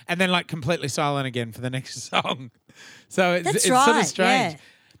yay, and then like completely silent again for the next song. So it's sort of strange. Yeah.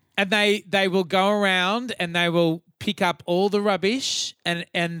 And they will go around and they will pick up all the rubbish and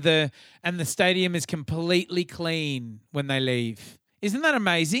the stadium is completely clean when they leave. Isn't that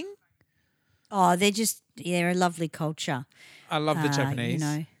amazing? Oh, they're a lovely culture. I love the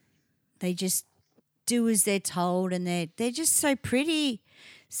Japanese. They just do as they're told, and they're just so pretty.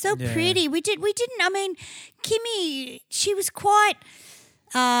 So pretty. We didn't, I mean, Kimmy, she was quite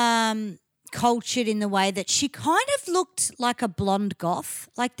cultured in the way that she kind of looked like a blonde goth.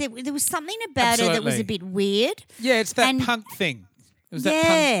 Like there was something about her that was a bit weird. Yeah, it's that punk thing. It was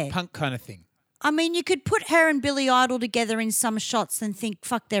that punk kind of thing. I mean, you could put her and Billy Idol together in some shots and think,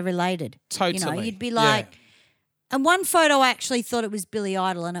 fuck, they're related. Totally. You'd be like, and one photo I actually thought it was Billy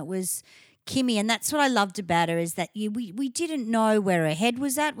Idol and it was Kimmy, and that's what I loved about her, is that we didn't know where her head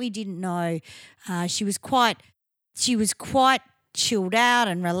was at. We didn't know. She was quite chilled out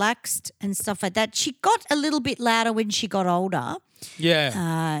and relaxed and stuff like that. She got a little bit louder when she got older.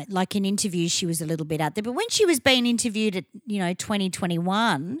 Yeah. Like in interviews, she was a little bit out there. But when she was being interviewed at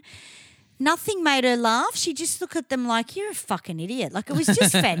 2021, nothing made her laugh. She just looked at them like, you're a fucking idiot. Like, it was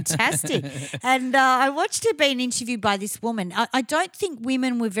just fantastic. And I watched her being interviewed by this woman. I don't think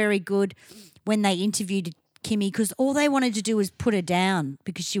women were very good when they interviewed Kimmy, because all they wanted to do was put her down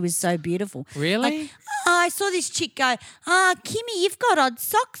because she was so beautiful. Really? Like, I saw this chick go, Kimmy, you've got odd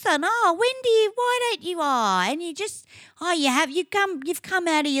socks on. Why don't you? And you just, you've come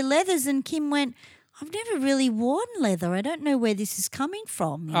out of your leathers. And Kim went, I've never really worn leather. I don't know where this is coming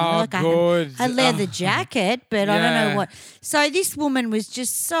from. Good. A leather jacket, but I don't know what. So this woman was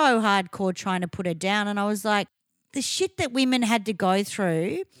just so hardcore trying to put her down. And I was like, the shit that women had to go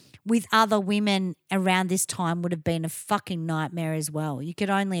through with other women around this time would have been a fucking nightmare as well. You could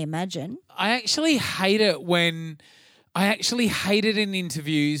only imagine. I actually hate it in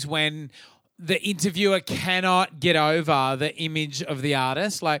interviews when the interviewer cannot get over the image of the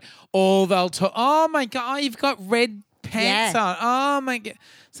artist. Like, they'll talk, oh my God, you've got red pants on. Oh my God.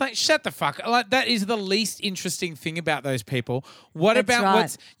 It's like, shut the fuck up. Like, that is the least interesting thing about those people. What That's about right.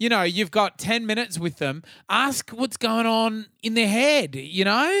 what's, you've got 10 minutes with them. Ask what's going on in their head,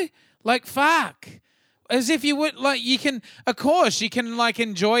 Like, fuck. As if you would, like, you can, of course, you can, like,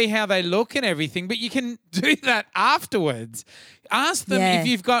 enjoy how they look and everything, but you can do that afterwards. Ask them if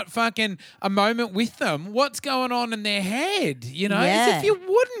you've got fucking a moment with them, what's going on in their head, As if you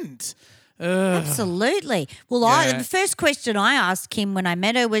wouldn't. Ugh. Absolutely. Well, the first question I asked Kim when I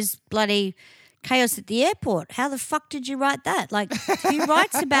met her was bloody chaos at the airport. How the fuck did you write that? Like, who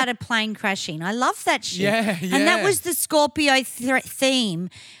writes about a plane crashing? I love that shit. Yeah. And that was the Scorpio theme.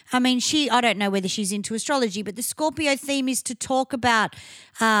 I mean, I don't know whether she's into astrology, but the Scorpio theme is to talk about,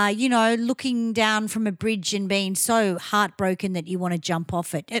 looking down from a bridge and being so heartbroken that you want to jump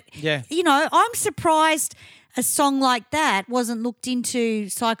off it. I'm surprised a song like that wasn't looked into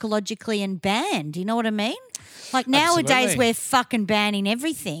psychologically and banned. You know what I mean? Like nowadays Absolutely. we're fucking banning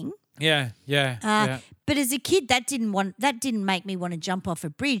everything. Yeah. But as a kid, that didn't make me want to jump off a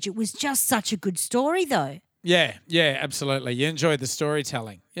bridge. It was just such a good story, though. Yeah, absolutely. You enjoyed the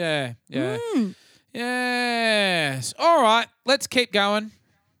storytelling. Yeah. Yes. All right, let's keep going.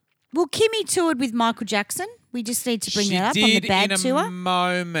 Well, Kimmy toured with Michael Jackson. We just need to bring that up on the bad in tour. a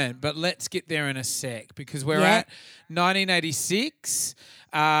moment, but let's get there in a sec because we're at 1986.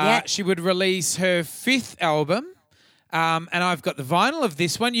 She would release her 5th album. And I've got the vinyl of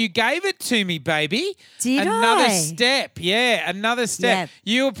this one. You gave it to me, baby. Did Another I? step. Yeah, another step.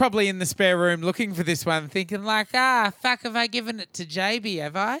 Yeah. You were probably in the spare room looking for this one, thinking like, fuck, have I given it to JB,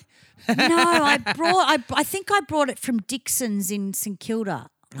 have I? No, I think I brought it from Dixon's in St Kilda.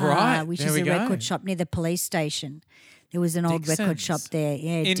 Right, which there is we a go. record shop near the police station. There was an old record Dixon's. shop there.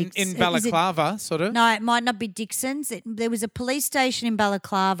 Yeah, In Balaclava, sort of? No, it might not be Dixon's. There was a police station in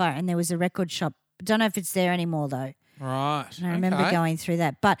Balaclava and there was a record shop. Don't know if it's there anymore, though. Right. And I remember going through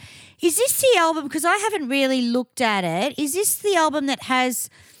that. But is this the album, because I haven't really looked at it, is this the album that has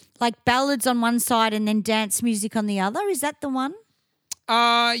like ballads on one side and then dance music on the other? Is that the one?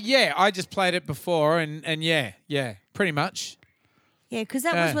 Yeah, I just played it before and yeah, pretty much. Yeah, because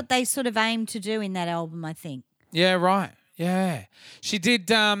that was what they sort of aimed to do in that album, I think. Yeah, right. Yeah. She did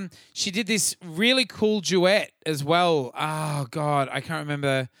this really cool duet as well. Oh God, I can't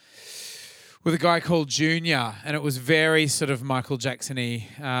remember, with a guy called Junior, and it was very sort of Michael Jackson-y.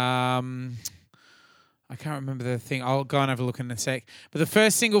 I can't remember the thing. I'll go and have a look in a sec. But the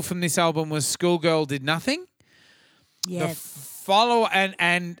first single from this album was Schoolgirl Did Nothing. Yeah. The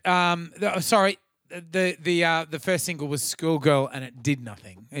first single was Schoolgirl and it did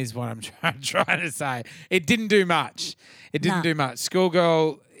nothing, is what I'm trying to say. It didn't do much.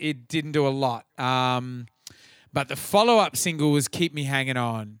 Schoolgirl, it didn't do a lot. But the follow-up single was Keep Me Hanging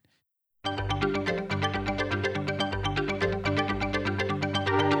On.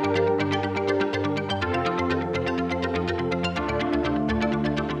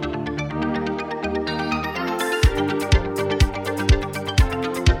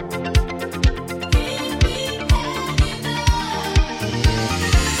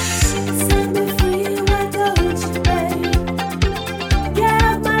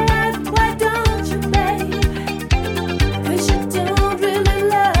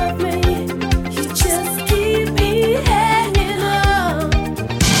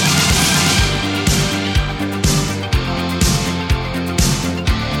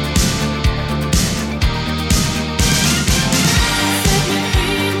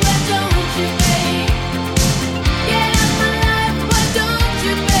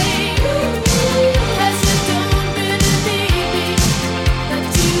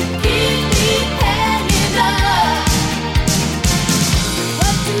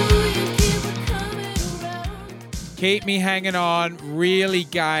 Keep Me Hanging On really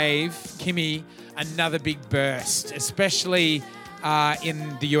gave Kimmy another big burst, especially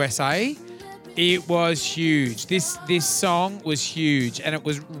in the USA. It was huge. This song was huge, and it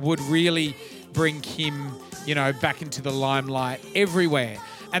would really bring Kim, back into the limelight everywhere.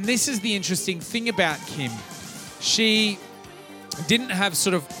 And this is the interesting thing about Kim. She didn't have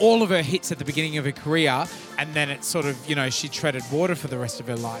sort of all of her hits at the beginning of her career, and then it sort of, she treaded water for the rest of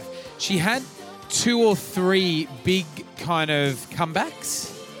her life. She had 2 or 3 big kind of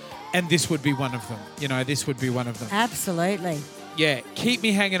comebacks, and this would be one of them. This would be one of them. Absolutely. Yeah, Keep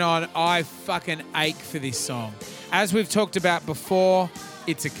Me Hanging On. I fucking ache for this song. As we've talked about before,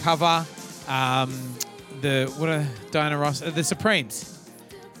 it's a cover. Diana Ross? The Supremes.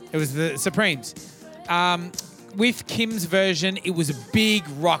 It was the Supremes. With Kim's version, it was a big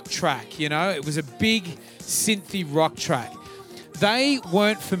rock track, It was a big synthy rock track. they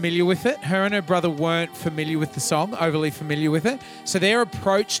weren't familiar with it. Her and her brother weren't familiar with the song, overly familiar with it. So their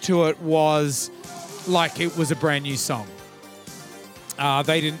approach to it was like it was a brand new song.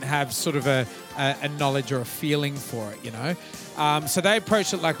 They didn't have sort of a knowledge or a feeling for it, you know. So they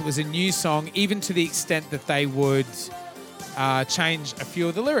approached it like it was a new song, even to the extent that they would change a few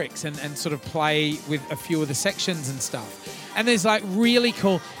of the lyrics and sort of play with a few of the sections and stuff. And there's like really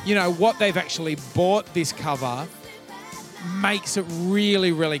cool, you know, what they've actually bought this cover makes it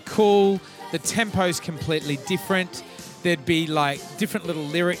really, really cool. The tempo's completely different. There'd be like different little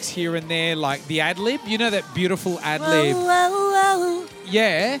lyrics here and there, like the ad-lib. You know that beautiful ad-lib? Whoa, whoa, whoa.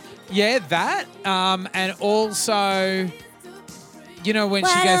 Yeah, that. And also, you know, when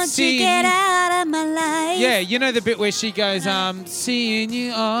she Why goes, don't you get out of my life? yeah, you know the bit where she goes, seeing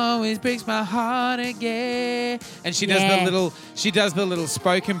you always breaks my heart again. And she does the little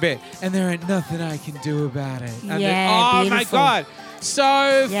spoken bit. And there ain't nothing I can do about it. And Yeah, oh my beautiful. God.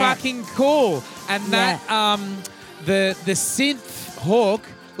 So Yeah. fucking cool. And that the synth hook,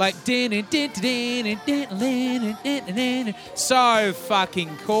 like so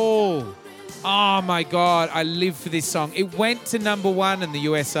fucking cool. Oh my God, I live for this song. It went to #1 in the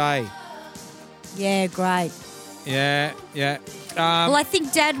USA. Yeah, great. Yeah. Well, I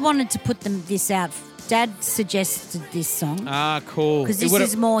think Dad wanted to put this out. Dad suggested this song Cool. because this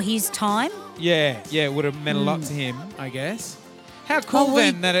is more his time. Yeah, it would have meant a lot to him, I guess. How cool well,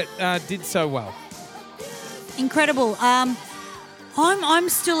 then that it did so well. Incredible. I'm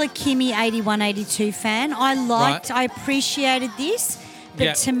still a Kimmy 81-82 fan. I appreciated this,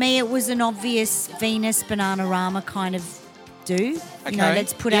 but to me it was an obvious Venus Bananarama kind of do. Okay. You know,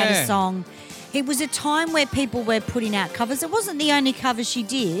 let's put out a song. It was a time where people were putting out covers. It wasn't the only cover she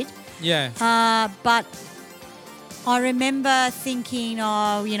did. Yeah. But I remember thinking,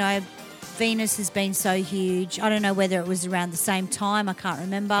 Venus has been so huge. I don't know whether it was around the same time. I can't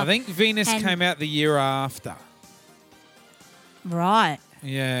remember. I think Venus came out the year after. Right.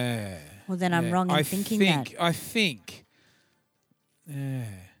 Yeah. Well, then I'm wrong in thinking that. I think. Yeah.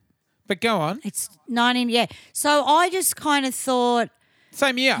 But go on. It's 19, yeah. So I just kind of thought...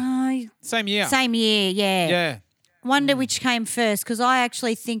 Same year. Same year. Same year, yeah. Yeah. Wonder which came first, because I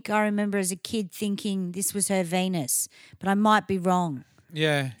actually think I remember as a kid thinking this was her Venus, but I might be wrong.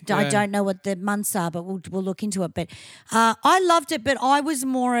 Yeah. I don't know what the months are, but we'll look into it. But I loved it, but I was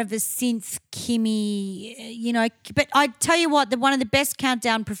more of a synth Kimmy, you know. But I tell you what, one of the best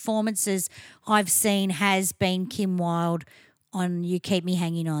countdown performances I've seen has been Kim Wilde on You Keep Me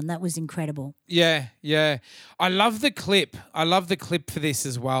Hanging On. That was incredible. Yeah. I love the clip. I love the clip for this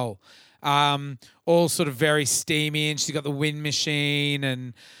as well. All sort of very steamy, and she's got the wind machine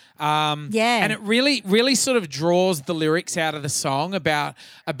and... and it really, really sort of draws the lyrics out of the song about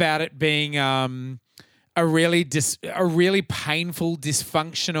it being a really painful,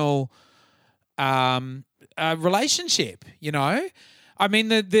 dysfunctional relationship. You know, I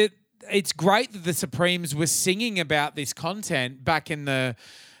mean, it's great that the Supremes were singing about this content back in the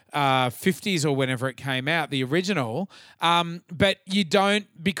 50s or whenever it came out, the original. But you don't,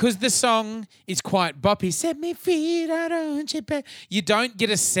 because the song is quite boppy, set me free, don't you bet. You don't get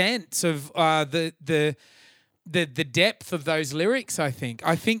a sense of the depth of those lyrics, I think.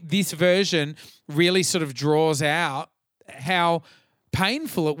 I think this version really sort of draws out how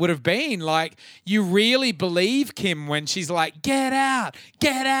painful it would have been. Like, you really believe Kim when she's like, get out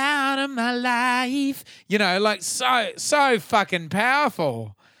of my life. You know, like so fucking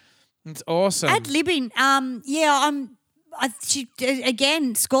powerful. It's awesome. Ad-libbing,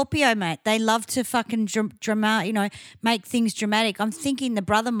 again, Scorpio, mate. They love to fucking make things dramatic. I'm thinking the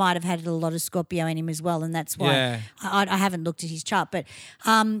brother might have had a lot of Scorpio in him as well, and that's why I haven't looked at his chart. But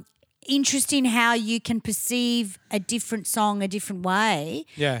interesting how you can perceive a different song a different way.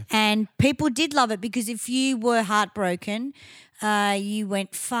 Yeah. And people did love it because if you were heartbroken, you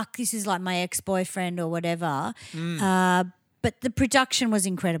went, fuck, this is like my ex-boyfriend or whatever. But the production was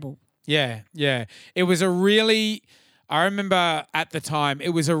incredible. Yeah. It was I remember at the time, it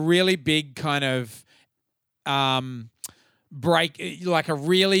was a really big kind of like a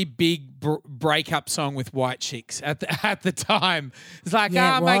really big breakup song with white chicks at the time. It's like,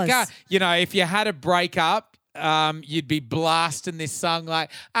 oh my God. You know, if you had a breakup, you'd be blasting this song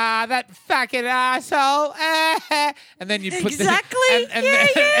like, that fucking asshole, and then you'd put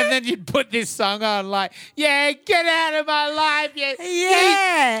and then you'd put this song on like, yeah, get out of my life,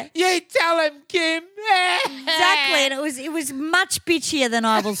 you tell him, Kim. Exactly, and it was much bitchier than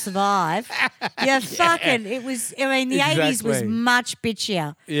I Will Survive. It was. I mean, the 80s was much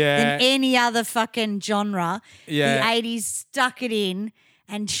bitchier than any other fucking genre. The 80s stuck it in.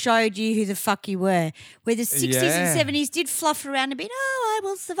 and showed you who the fuck you were. Where the 60s Yeah. and 70s did fluff around a bit. Oh, I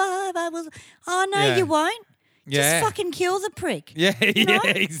will survive. Oh, no, Yeah. you won't. Yeah. Just fucking kill the prick. Yeah, You know?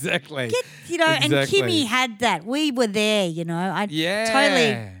 yeah, exactly. And Exactly. Kimmy had that. We were there,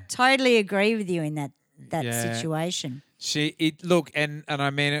 I totally agree with you in that Yeah. situation. And I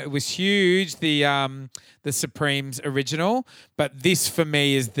mean it was huge, the Supremes original, but this for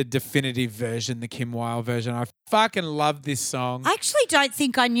me is the definitive version, the Kim Wilde version. I fucking love this song. I actually don't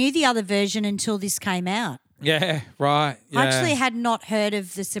think I knew the other version until this came out. Yeah, right. Yeah. I actually had not heard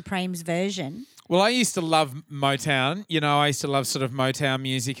of the Supremes version. Well, I used to love Motown. I used to love sort of Motown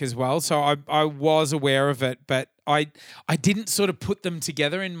music as well. So I was aware of it, but I didn't sort of put them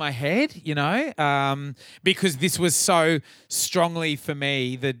together in my head, because this was so strongly for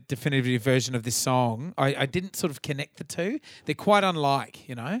me, the definitive version of this song. I didn't sort of connect the two. They're quite unlike,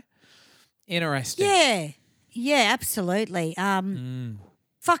 Interesting. Yeah, absolutely.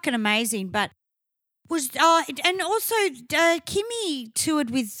 Fucking amazing, but and also Kimmy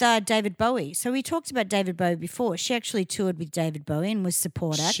toured with David Bowie. So we talked about David Bowie before. She actually toured with David Bowie and was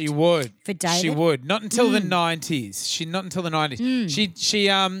support act. She would for David. She would not until the 90s. Not until the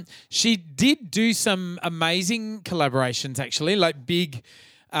 90s. She did do some amazing collaborations actually, like big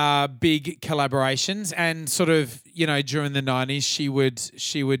collaborations, and sort of during the 90s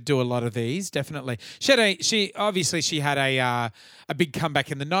she would do a lot of these. Definitely, she had a big comeback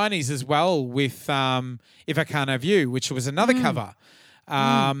in the 90s as well with If I Can't Have You, which was another cover.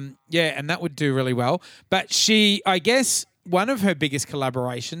 And that would do really well. But I guess one of her biggest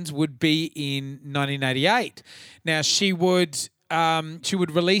collaborations would be in 1988. Now she would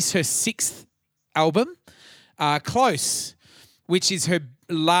release her sixth album, Close, which is her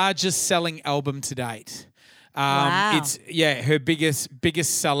largest selling album to date. Wow. It's her biggest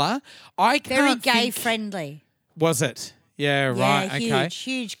seller. Very gay friendly. Was it? Yeah, right. Yeah, okay.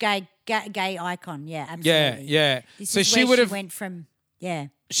 Huge gay icon. Yeah, absolutely. Yeah. So she would have went from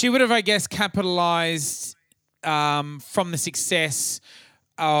She would have, I guess, capitalized from the success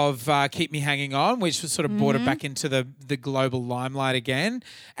of Keep Me Hanging On, which was sort of brought it back into the global limelight again.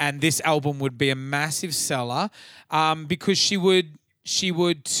 And this album would be a massive seller because she would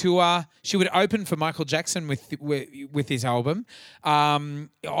tour. She would open for Michael Jackson with his album on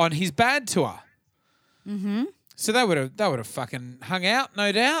his Bad tour. Mm-hmm. So they would have fucking hung out,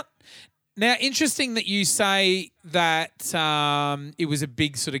 no doubt. Now, interesting that you say that it was a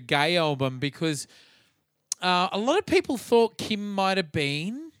big sort of gay album because a lot of people thought Kim might have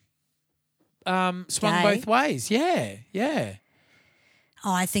been swung gay? both ways. Yeah.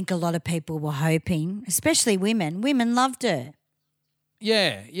 Oh, I think a lot of people were hoping, especially women. Women loved her.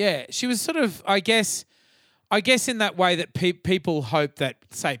 Yeah. She was sort of, I guess in that way that people hope that,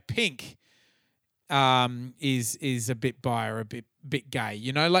 say, Pink is a bit bi or a bit gay.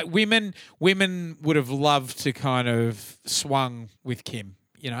 Like women would have loved to kind of swung with Kim.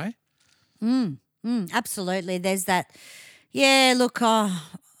 Absolutely. There's that. Yeah. Look,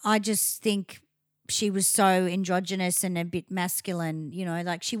 I just think she was so androgynous and a bit masculine.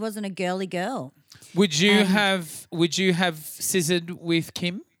 Like she wasn't a girly girl. Would you have scissored with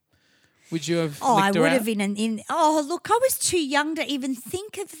Kim? Would you have? Oh, I licked her would out? have Oh, look, I was too young to even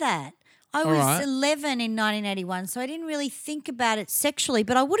think of that. I was right. 11 in 1981, so I didn't really think about it sexually,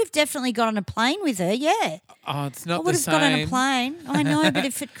 but I would have definitely got on a plane with her, yeah. Oh, it's not I would the have same. got on a plane. I know, but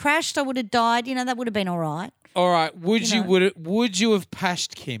if it crashed, I would have died. That would have been all right. All right. Would you have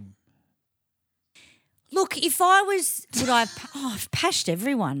pashed Kim? Look, if I was, I've pashed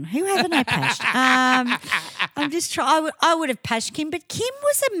everyone. Who haven't I pashed? I'm just trying. I would have pashed Kim, but Kim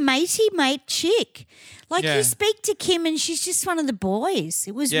was a matey mate chick. Like you speak to Kim and she's just one of the boys.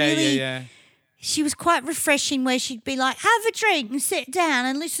 It was really. Yeah. She was quite refreshing where she'd be like, have a drink and sit down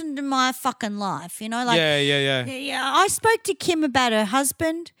and listen to my fucking life, Like, yeah. I spoke to Kim about her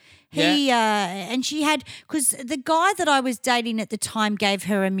husband. And she had, because the guy that I was dating at the time gave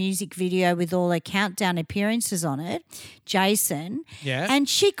her a music video with all her countdown appearances on it, Jason. Yeah. And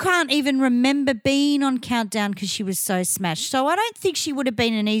she can't even remember being on Countdown because she was so smashed. So I don't think she would have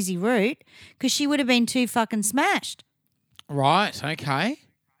been an easy route because she would have been too fucking smashed. Right. Okay.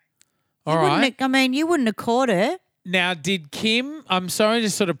 All right. You wouldn't have caught her. Now, did Kim? I'm sorry to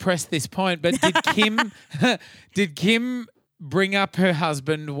sort of press this point, but did Kim bring up her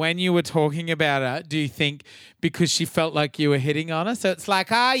husband when you were talking about her, do you think, because she felt like you were hitting on her? So it's like,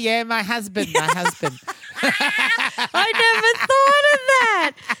 oh, yeah, my husband. I never thought of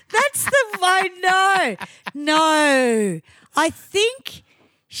that. No. I think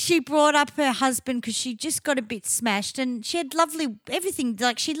she brought up her husband because she just got a bit smashed and she had lovely everything.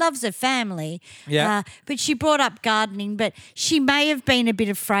 Like she loves her family. Yeah. But she brought up gardening, but she may have been a bit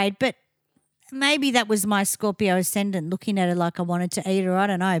afraid, but maybe that was my Scorpio ascendant looking at her like I wanted to eat her. I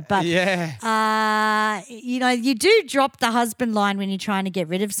don't know. But, you do drop the husband line when you're trying to get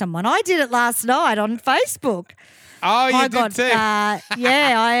rid of someone. I did it last night on Facebook. Oh, you did too?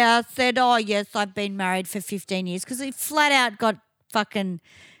 I said, oh, yes, I've been married for 15 years because he flat out got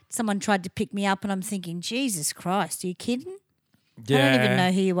someone tried to pick me up and I'm thinking, Jesus Christ, are you kidding? Yeah. I don't even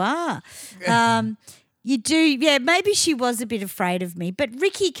know who you are. You do, maybe she was a bit afraid of me. But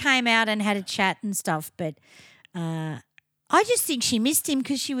Ricky came out and had a chat and stuff. But I just think she missed him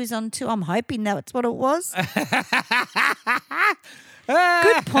because she was on tour. I'm hoping that's what it was.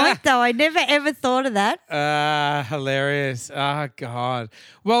 Good point, though. I never, ever thought of that. Hilarious. Oh, God.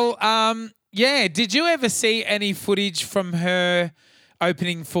 Well, did you ever see any footage from her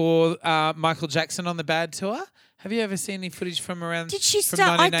opening for Michael Jackson on the Bad Tour? Have you ever seen any footage from around Did she from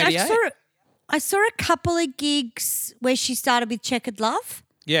start? 1988? I saw a couple of gigs where she started with Checkered Love.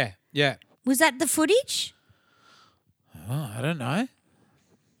 Yeah. Was that the footage? Oh, I don't know.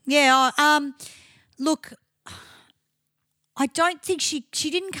 Yeah. Look, I don't think she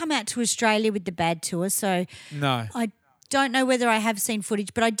didn't come out to Australia with the Bad Tour, so No. I don't know whether I have seen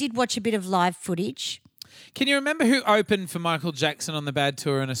footage, but I did watch a bit of live footage. Can you remember who opened for Michael Jackson on the Bad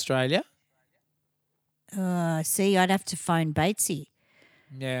Tour in Australia? See, I'd have to phone Batesy.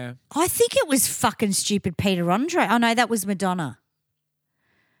 Yeah. I think it was fucking stupid Peter Andre. Oh, no, that was Madonna.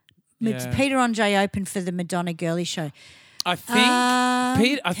 Yeah. Peter Andre opened for the Madonna Girly Show. I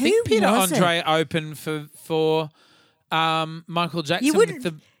think Peter was Andre opened for Michael Jackson You wouldn't-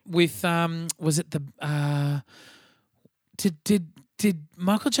 did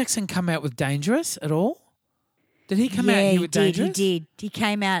Michael Jackson come out with Dangerous at all? Did he come out here with Dangerous? He did. He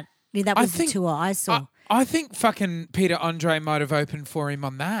came out. Yeah, that was the tour I saw. I think fucking Peter Andre might have opened for him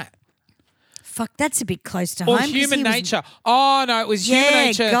on that. Fuck, that's a bit close to Or home. 'cause Human he was- Nature. Oh, no, it was Human Yeah,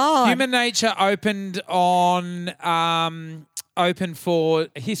 Nature. God. Human Nature opened on open for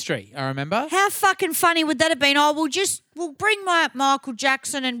History, I remember. How fucking funny would that have been? Oh, we'll bring Michael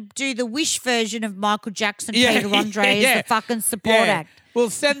Jackson and do the Wish version of Michael Jackson. Peter Andre as the fucking support act. We'll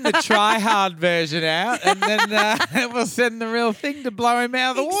send the try-hard version out and then we'll send the real thing to blow him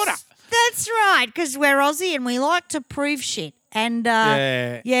out of the water. That's right, because we're Aussie and we like to prove shit. And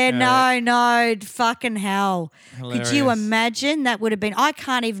no, fucking hell. Hilarious. Could you imagine? That would have been, I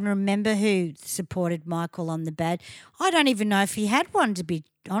can't even remember who supported Michael on the Bad. I don't even know if he had one, to be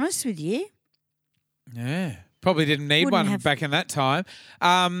honest with you. Yeah. Probably didn't need Wouldn't one have- back in that time.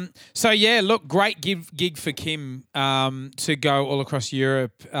 Look, great gig for Kim to go all across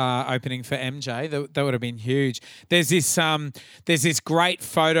Europe opening for MJ. That would have been huge. There's this great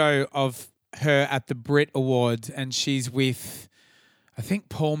photo of her at the Brit Awards and she's with, I think,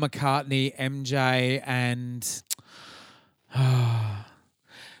 Paul McCartney, MJ and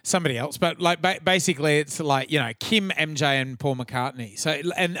somebody else. But like basically it's like, Kim, MJ and Paul McCartney. So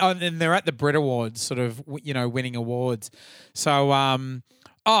and they're at the Brit Awards sort of, winning awards. So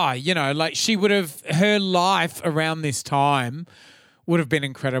she would have, her life around this time would have been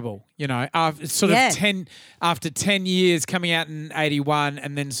incredible, after 10 years coming out in 81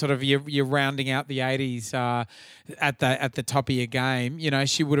 and then sort of you're rounding out the 80s at the top of your game.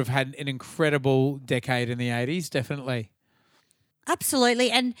 She would have had an incredible decade in the 80s, definitely.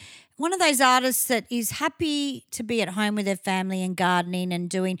 Absolutely. And one of those artists that is happy to be at home with their family and gardening and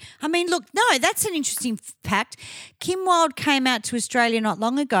doing. I mean, look, no, that's an interesting fact. Kim Wilde came out to Australia not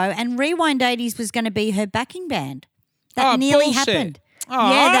long ago and Rewind 80s was going to be her backing band. That nearly bullshit. happened.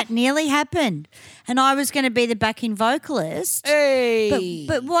 Aww. Yeah, that nearly happened. And I was going to be the backing vocalist. Hey.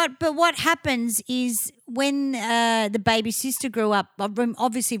 But what happens is when the baby sister grew up,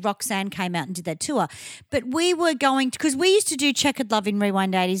 obviously Roxanne came out and did that tour. But we were going, because we used to do Checkered Love in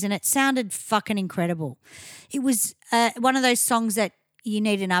Rewind 80s and it sounded fucking incredible. It was one of those songs that you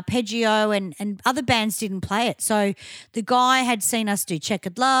need an arpeggio and other bands didn't play it. So the guy had seen us do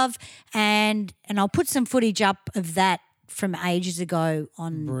Checkered Love and I'll put some footage up of that from ages ago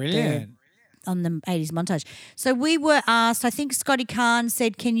on Brilliant. on the 80s montage. So we were asked, I think Scotty Khan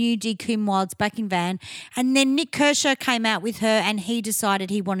said, can you do Kim Wilde's backing band? And then Nick Kershaw came out with her and he decided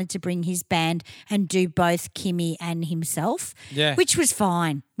he wanted to bring his band and do both Kimmy and himself, which was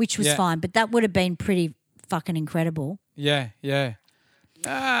fine, but that would have been pretty fucking incredible. Yeah.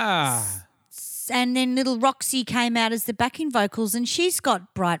 And then little Roxy came out as the backing vocals and she's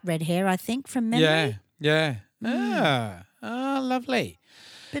got bright red hair, I think, from memory. Yeah. Lovely.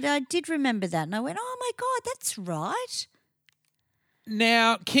 But I did remember that and I went, oh, my God, that's right.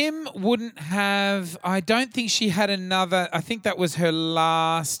 Now, Kim wouldn't have, I don't think she had another, I think that was her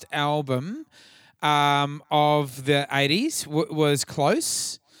last album of the 80s, was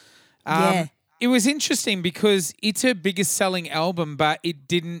Close. Yeah. It was interesting because it's her biggest selling album, but it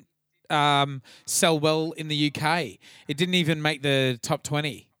didn't sell well in the UK. It didn't even make the top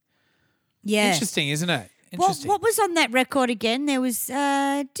 20. Yeah. Interesting, isn't it? Interesting. What was on that record again? There was Do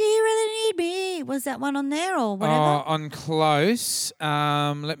You Really Need Me? Was that one on there or whatever? On Close.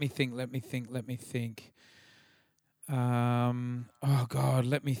 Let me think. Oh, God,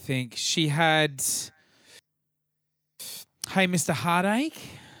 let me think. She had Hey, Mr. Heartache.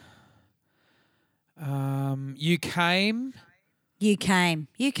 You Came. You Came.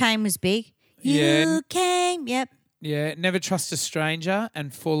 You Came was big. Yeah. You Came. Yep. Yeah, Never Trust a Stranger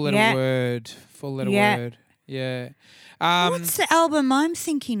and Full Letter Yeah. Word. Full Letter Yeah. Word. Yeah. What's the album I'm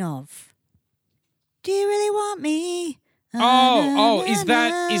thinking of? Do you really want me? Is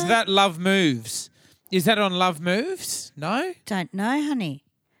that Love Moves? Is that on Love Moves? No? Don't know, honey.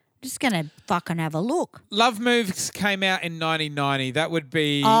 Just going to fucking have a look. Love Moves came out in 1990. That would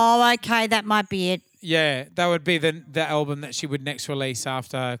be Oh, okay. That might be it. yeah, that would be the album that she would next release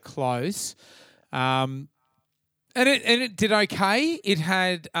after Close. And it did okay. It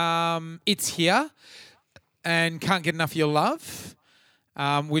had It's Here and Can't Get Enough of Your Love,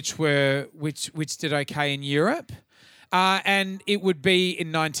 which did okay in Europe. And it would be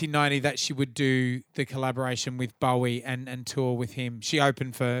in 1990 that she would do the collaboration with Bowie and tour with him. She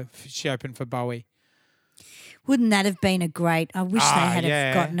opened for Bowie. Wouldn't that have been a great? I wish they had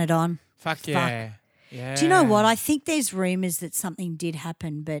have gotten it on. Fuck yeah. Yeah. Do you know what? I think there's rumours that something did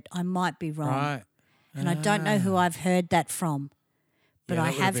happen, but I might be wrong. Right. And I don't know who I've heard that from. But Yeah,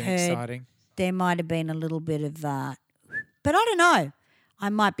 I that would have been heard exciting. there might have been a little bit of but I don't know. I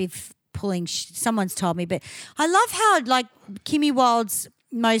might be pulling someone's told me, but I love how like Kimmy Wilde's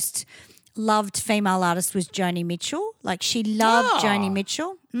most loved female artist was Joni Mitchell. Like she loved Joni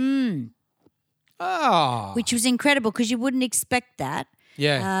Mitchell. Oh. Which was incredible because you wouldn't expect that.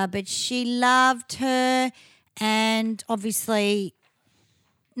 Yeah. But she loved her and obviously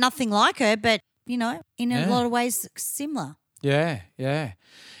nothing like her, but, you know, in a lot of ways similar. Yeah, yeah.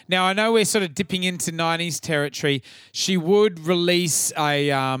 Now, I know we're sort of dipping into 90s territory. She would release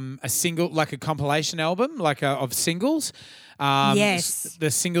a single, like a compilation album, of singles. Yes. The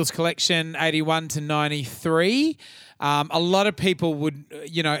singles collection, 81 to 93. A lot of people would,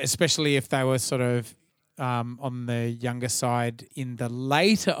 especially if they were sort of on the younger side in the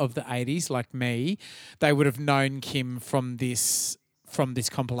later of the 80s, like me, they would have known Kim from this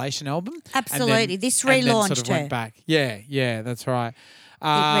compilation album. Absolutely. This and then relaunched sort of her. went back. Yeah, that's right. It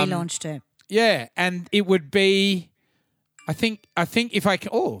relaunched her. Yeah, and it would be, I think if I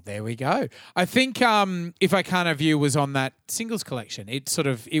can, there we go. I think If I Can't Have You was on that singles collection.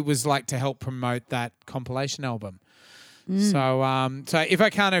 It was like to help promote that compilation album. So If I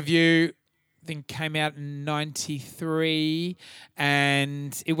Can't Have You, I think came out in 93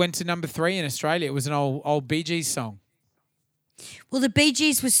 and it went to number 3 in Australia. It was an old Bee Gees song. Well, the Bee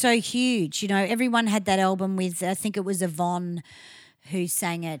Gees was so huge. You know, everyone had that album with, I think it was Yvonne who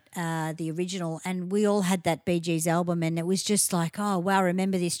sang it, the original, and we all had that Bee Gees album and it was just like, oh, wow,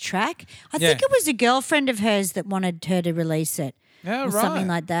 remember this track? I think it was a girlfriend of hers that wanted her to release it. Yeah, or right. something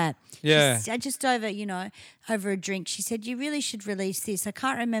like that. Yeah. Just over a drink, she said, you really should release this. I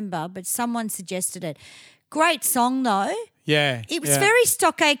can't remember, but someone suggested it. Great song, though. Yeah. It was very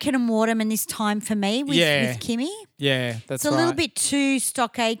Stock Aitken and Waterman this time for me with Kimmy. Yeah, that's It's a little bit too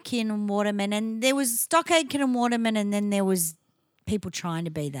Stock Aitken and Waterman. And there was Stock Aitken and Waterman and then there was people trying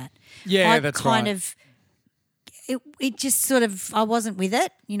to be that. Yeah, that's right. It just sort of, I wasn't with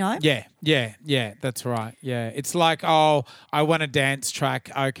it, you know? Yeah, that's right. Yeah, it's like, I want a dance track.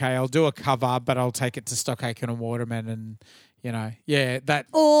 Okay, I'll do a cover, but I'll take it to Stock Aitken and Waterman and, that.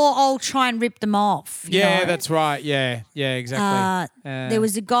 Or I'll try and rip them off. you know? That's right. Yeah, exactly. There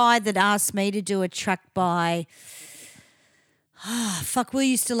was a guy that asked me to do a track by, Will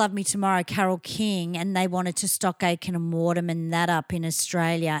You Still Love Me Tomorrow, Carole King, and they wanted to Stock Aitken and Waterman that up in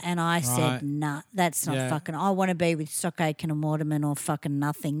Australia. And I said, nah, that's not fucking, I want to be with Stock Aitken and Waterman or fucking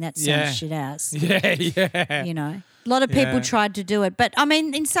nothing. That sounds shit ass. Yeah. You know, a lot of people tried to do it. But I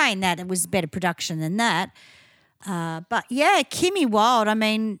mean, in saying that, it was better production than that. But yeah, Kimmy Wilde, I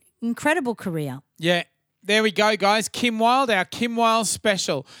mean, incredible career. Yeah. There we go, guys. Kim Wilde, our Kim Wilde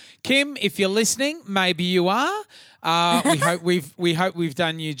special. Kim, if you're listening, maybe you are. We hope we've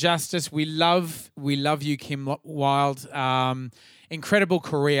done you justice. We love you, Kim Wilde. Incredible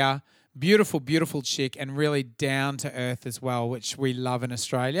career, Beautiful, beautiful chick and really down to earth as well, which we love in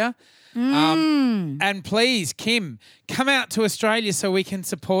Australia. And please, Kim, come out to Australia so we can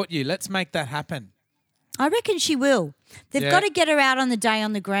support you. Let's make that happen. I reckon she will. They've got to get her out on the Day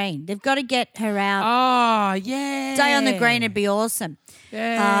on the Green. They've got to get her out. Oh, yeah. Day on the Green would be awesome.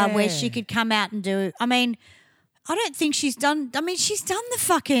 Yeah. Where she could come out and do. I mean, I don't think she's done. I mean, she's done the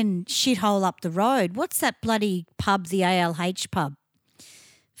fucking shithole up the road. What's that bloody pub? The ALH pub.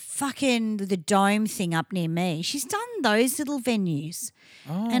 Fucking the dome thing up near me. She's done those little venues,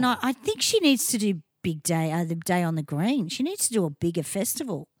 and I think she needs to do big day. The Day on the Green. She needs to do a bigger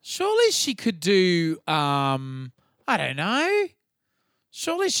festival. Surely she could do. I don't know.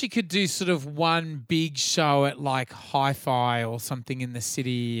 Surely she could do sort of one big show at like Hi-Fi or something in the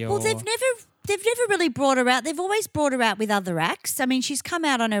city. Or... Well, they've never really brought her out. They've always brought her out with other acts. I mean, she's come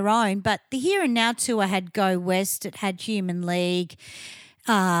out on her own, but the Here and Now tour had Go West. It had Human League.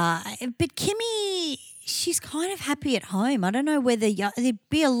 But Kimmy, she's kind of happy at home. I don't know whether there'd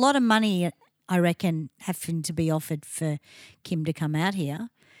be a lot of money, I reckon, having to be offered for Kim to come out here.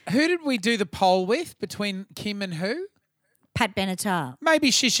 Who did we do the poll with between Kim and who? Pat Benatar.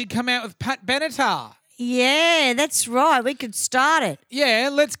 Maybe she should come out with Pat Benatar. Yeah, that's right. We could start it. Yeah,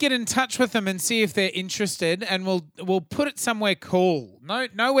 let's get in touch with them and see if they're interested, and we'll put it somewhere cool.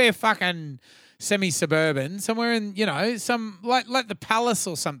 Nowhere fucking semi-suburban, somewhere in, some like the Palace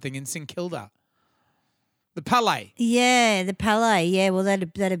or something in St Kilda. The Palais. Yeah, the Palais. Yeah, well,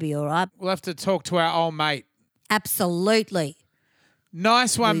 that'd be all right. We'll have to talk to our old mate. Absolutely.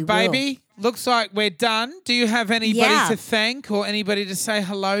 Nice one, We baby. Looks like we're done. Do you have anybody to thank or anybody to say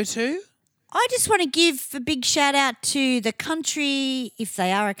hello to? I just want to give a big shout out to the country, if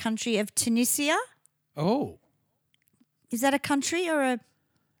they are a country, of Tunisia. Oh. Is that a country or a...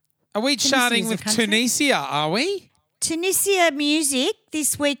 Are we charting with Tunisia, are we? Tunisia music.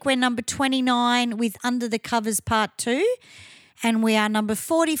 This week we're number 29 with Under the Covers Part 2, and we are number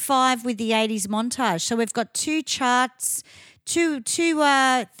 45 with the 80s montage. So we've got two charts, two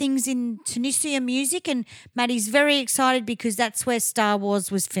things in Tunisia music, and Maddie's very excited because that's where Star Wars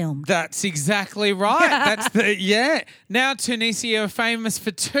was filmed. That's exactly right. Now Tunisia are famous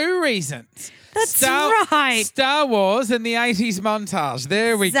for two reasons. That's right. Star Wars and the 80s montage.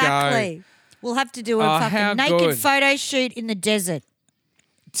 There we go. Exactly. We'll have to do a fucking naked photo shoot in the desert.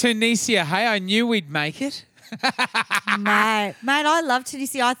 Tunisia, hey, I knew we'd make it. Mate, I love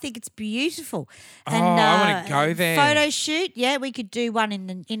Tunisia. I think it's beautiful. And, I want to go there. Photo shoot, yeah, we could do one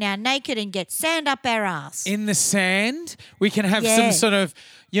in our naked and get sand up our ass. In the sand, we can have some sort of,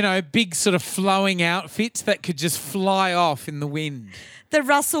 big sort of flowing outfits that could just fly off in the wind. The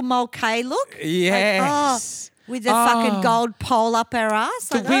Russell Mulcahy look. Yes. With the fucking gold pole up our ass.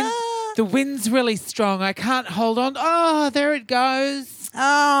 The wind's really strong. I can't hold on. Oh, there it goes.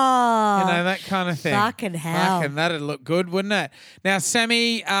 Oh. That kind of thing. Fucking hell. Fucking that'd look good, wouldn't it? Now,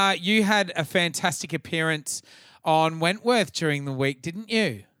 Sammy, you had a fantastic appearance on Wentworth during the week, didn't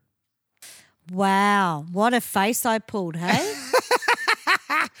you? Wow. What a face I pulled, hey?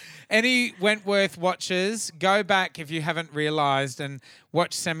 Any Wentworth watchers, go back if you haven't realised and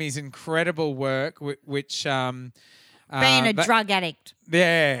watch Sammy's incredible work, which... being a drug addict.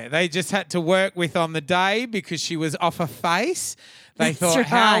 Yeah, they just had to work with on the day because she was off her face. They thought, right.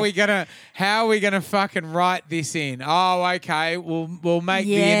 how are we gonna fucking write this in? Oh, okay, we'll make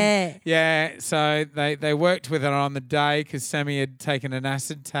So they worked with it on the day because Sammy had taken an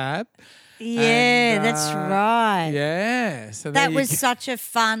acid tab. Yeah, that's right. Yeah. So that was such a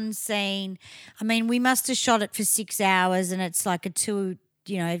fun scene. I mean, we must have shot it for 6 hours and it's like a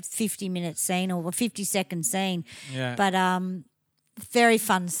 50-minute scene or a 50-second scene. Yeah. But very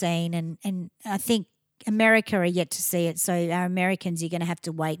fun scene and I think America are yet to see it. So our Americans, you're going to have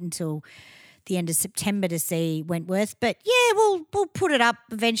to wait until the end of September to see Wentworth. But yeah, we'll put it up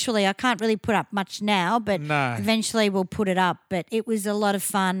eventually. I can't really put up much now, but eventually we'll put it up. But it was a lot of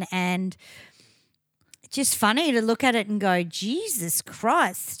fun and just funny to look at it and go, Jesus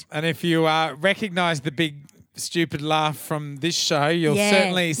Christ. And if you recognise the big stupid laugh from this show, you'll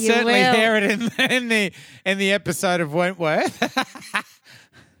certainly hear it in the episode of Wentworth.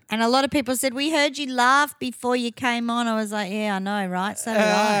 And a lot of people said, we heard you laugh before you came on. I was like, yeah, I know, right? So did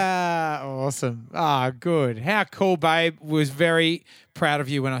I. Awesome. Good. How cool, babe. Was very proud of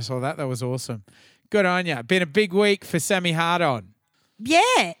you when I saw that. That was awesome. Good on you. Been a big week for Sammy Hardon.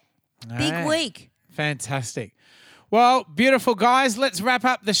 Yeah. Big week. Fantastic. Well, beautiful, guys. Let's wrap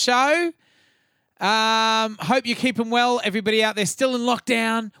up the show. Hope you're keeping well. Everybody out there still in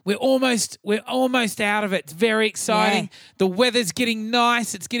lockdown. We're almost out of it. It's very exciting. Yeah. The weather's getting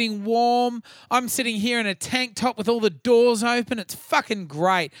nice. It's getting warm. I'm sitting here in a tank top with all the doors open. It's fucking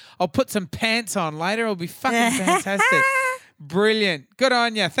great. I'll put some pants on later. It'll be fucking fantastic. Brilliant. Good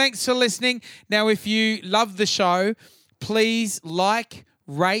on you. Thanks for listening. Now, if you love the show, please like,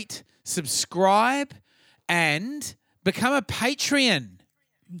 rate, subscribe, and become a Patreon.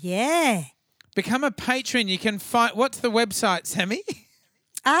 Yeah. Become a patron. You can find... What's the website, Sammy?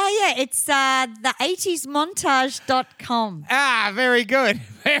 It's the 80smontage.com. Very good.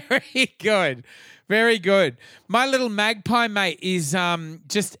 Very good. Very good. My little magpie mate is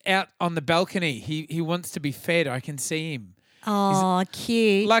just out on the balcony. He wants to be fed. I can see him. Oh,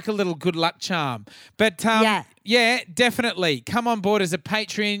 cute. Like a little good luck charm. But yeah, definitely. Come on board as a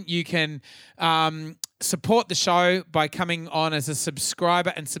Patreon. You can support the show by coming on as a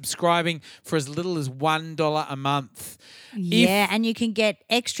subscriber and subscribing for as little as $1 a month. And you can get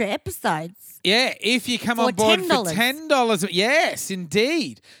extra episodes. Yeah, if you come for on board $10. for $10. Yes,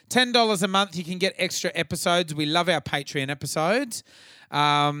 indeed. $10 a month, you can get extra episodes. We love our Patreon episodes.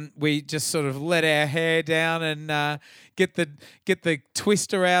 We just sort of let our hair down and get the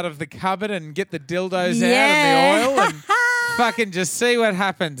twister out of the cupboard and get the dildos out and the oil and fucking just see what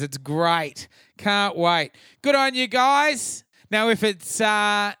happens. It's great. Can't wait. Good on you guys. Now, if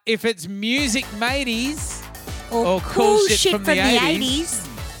it's music mateys or cool shit from the 80s,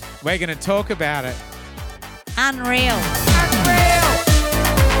 we're going to talk about it. Unreal. Unreal.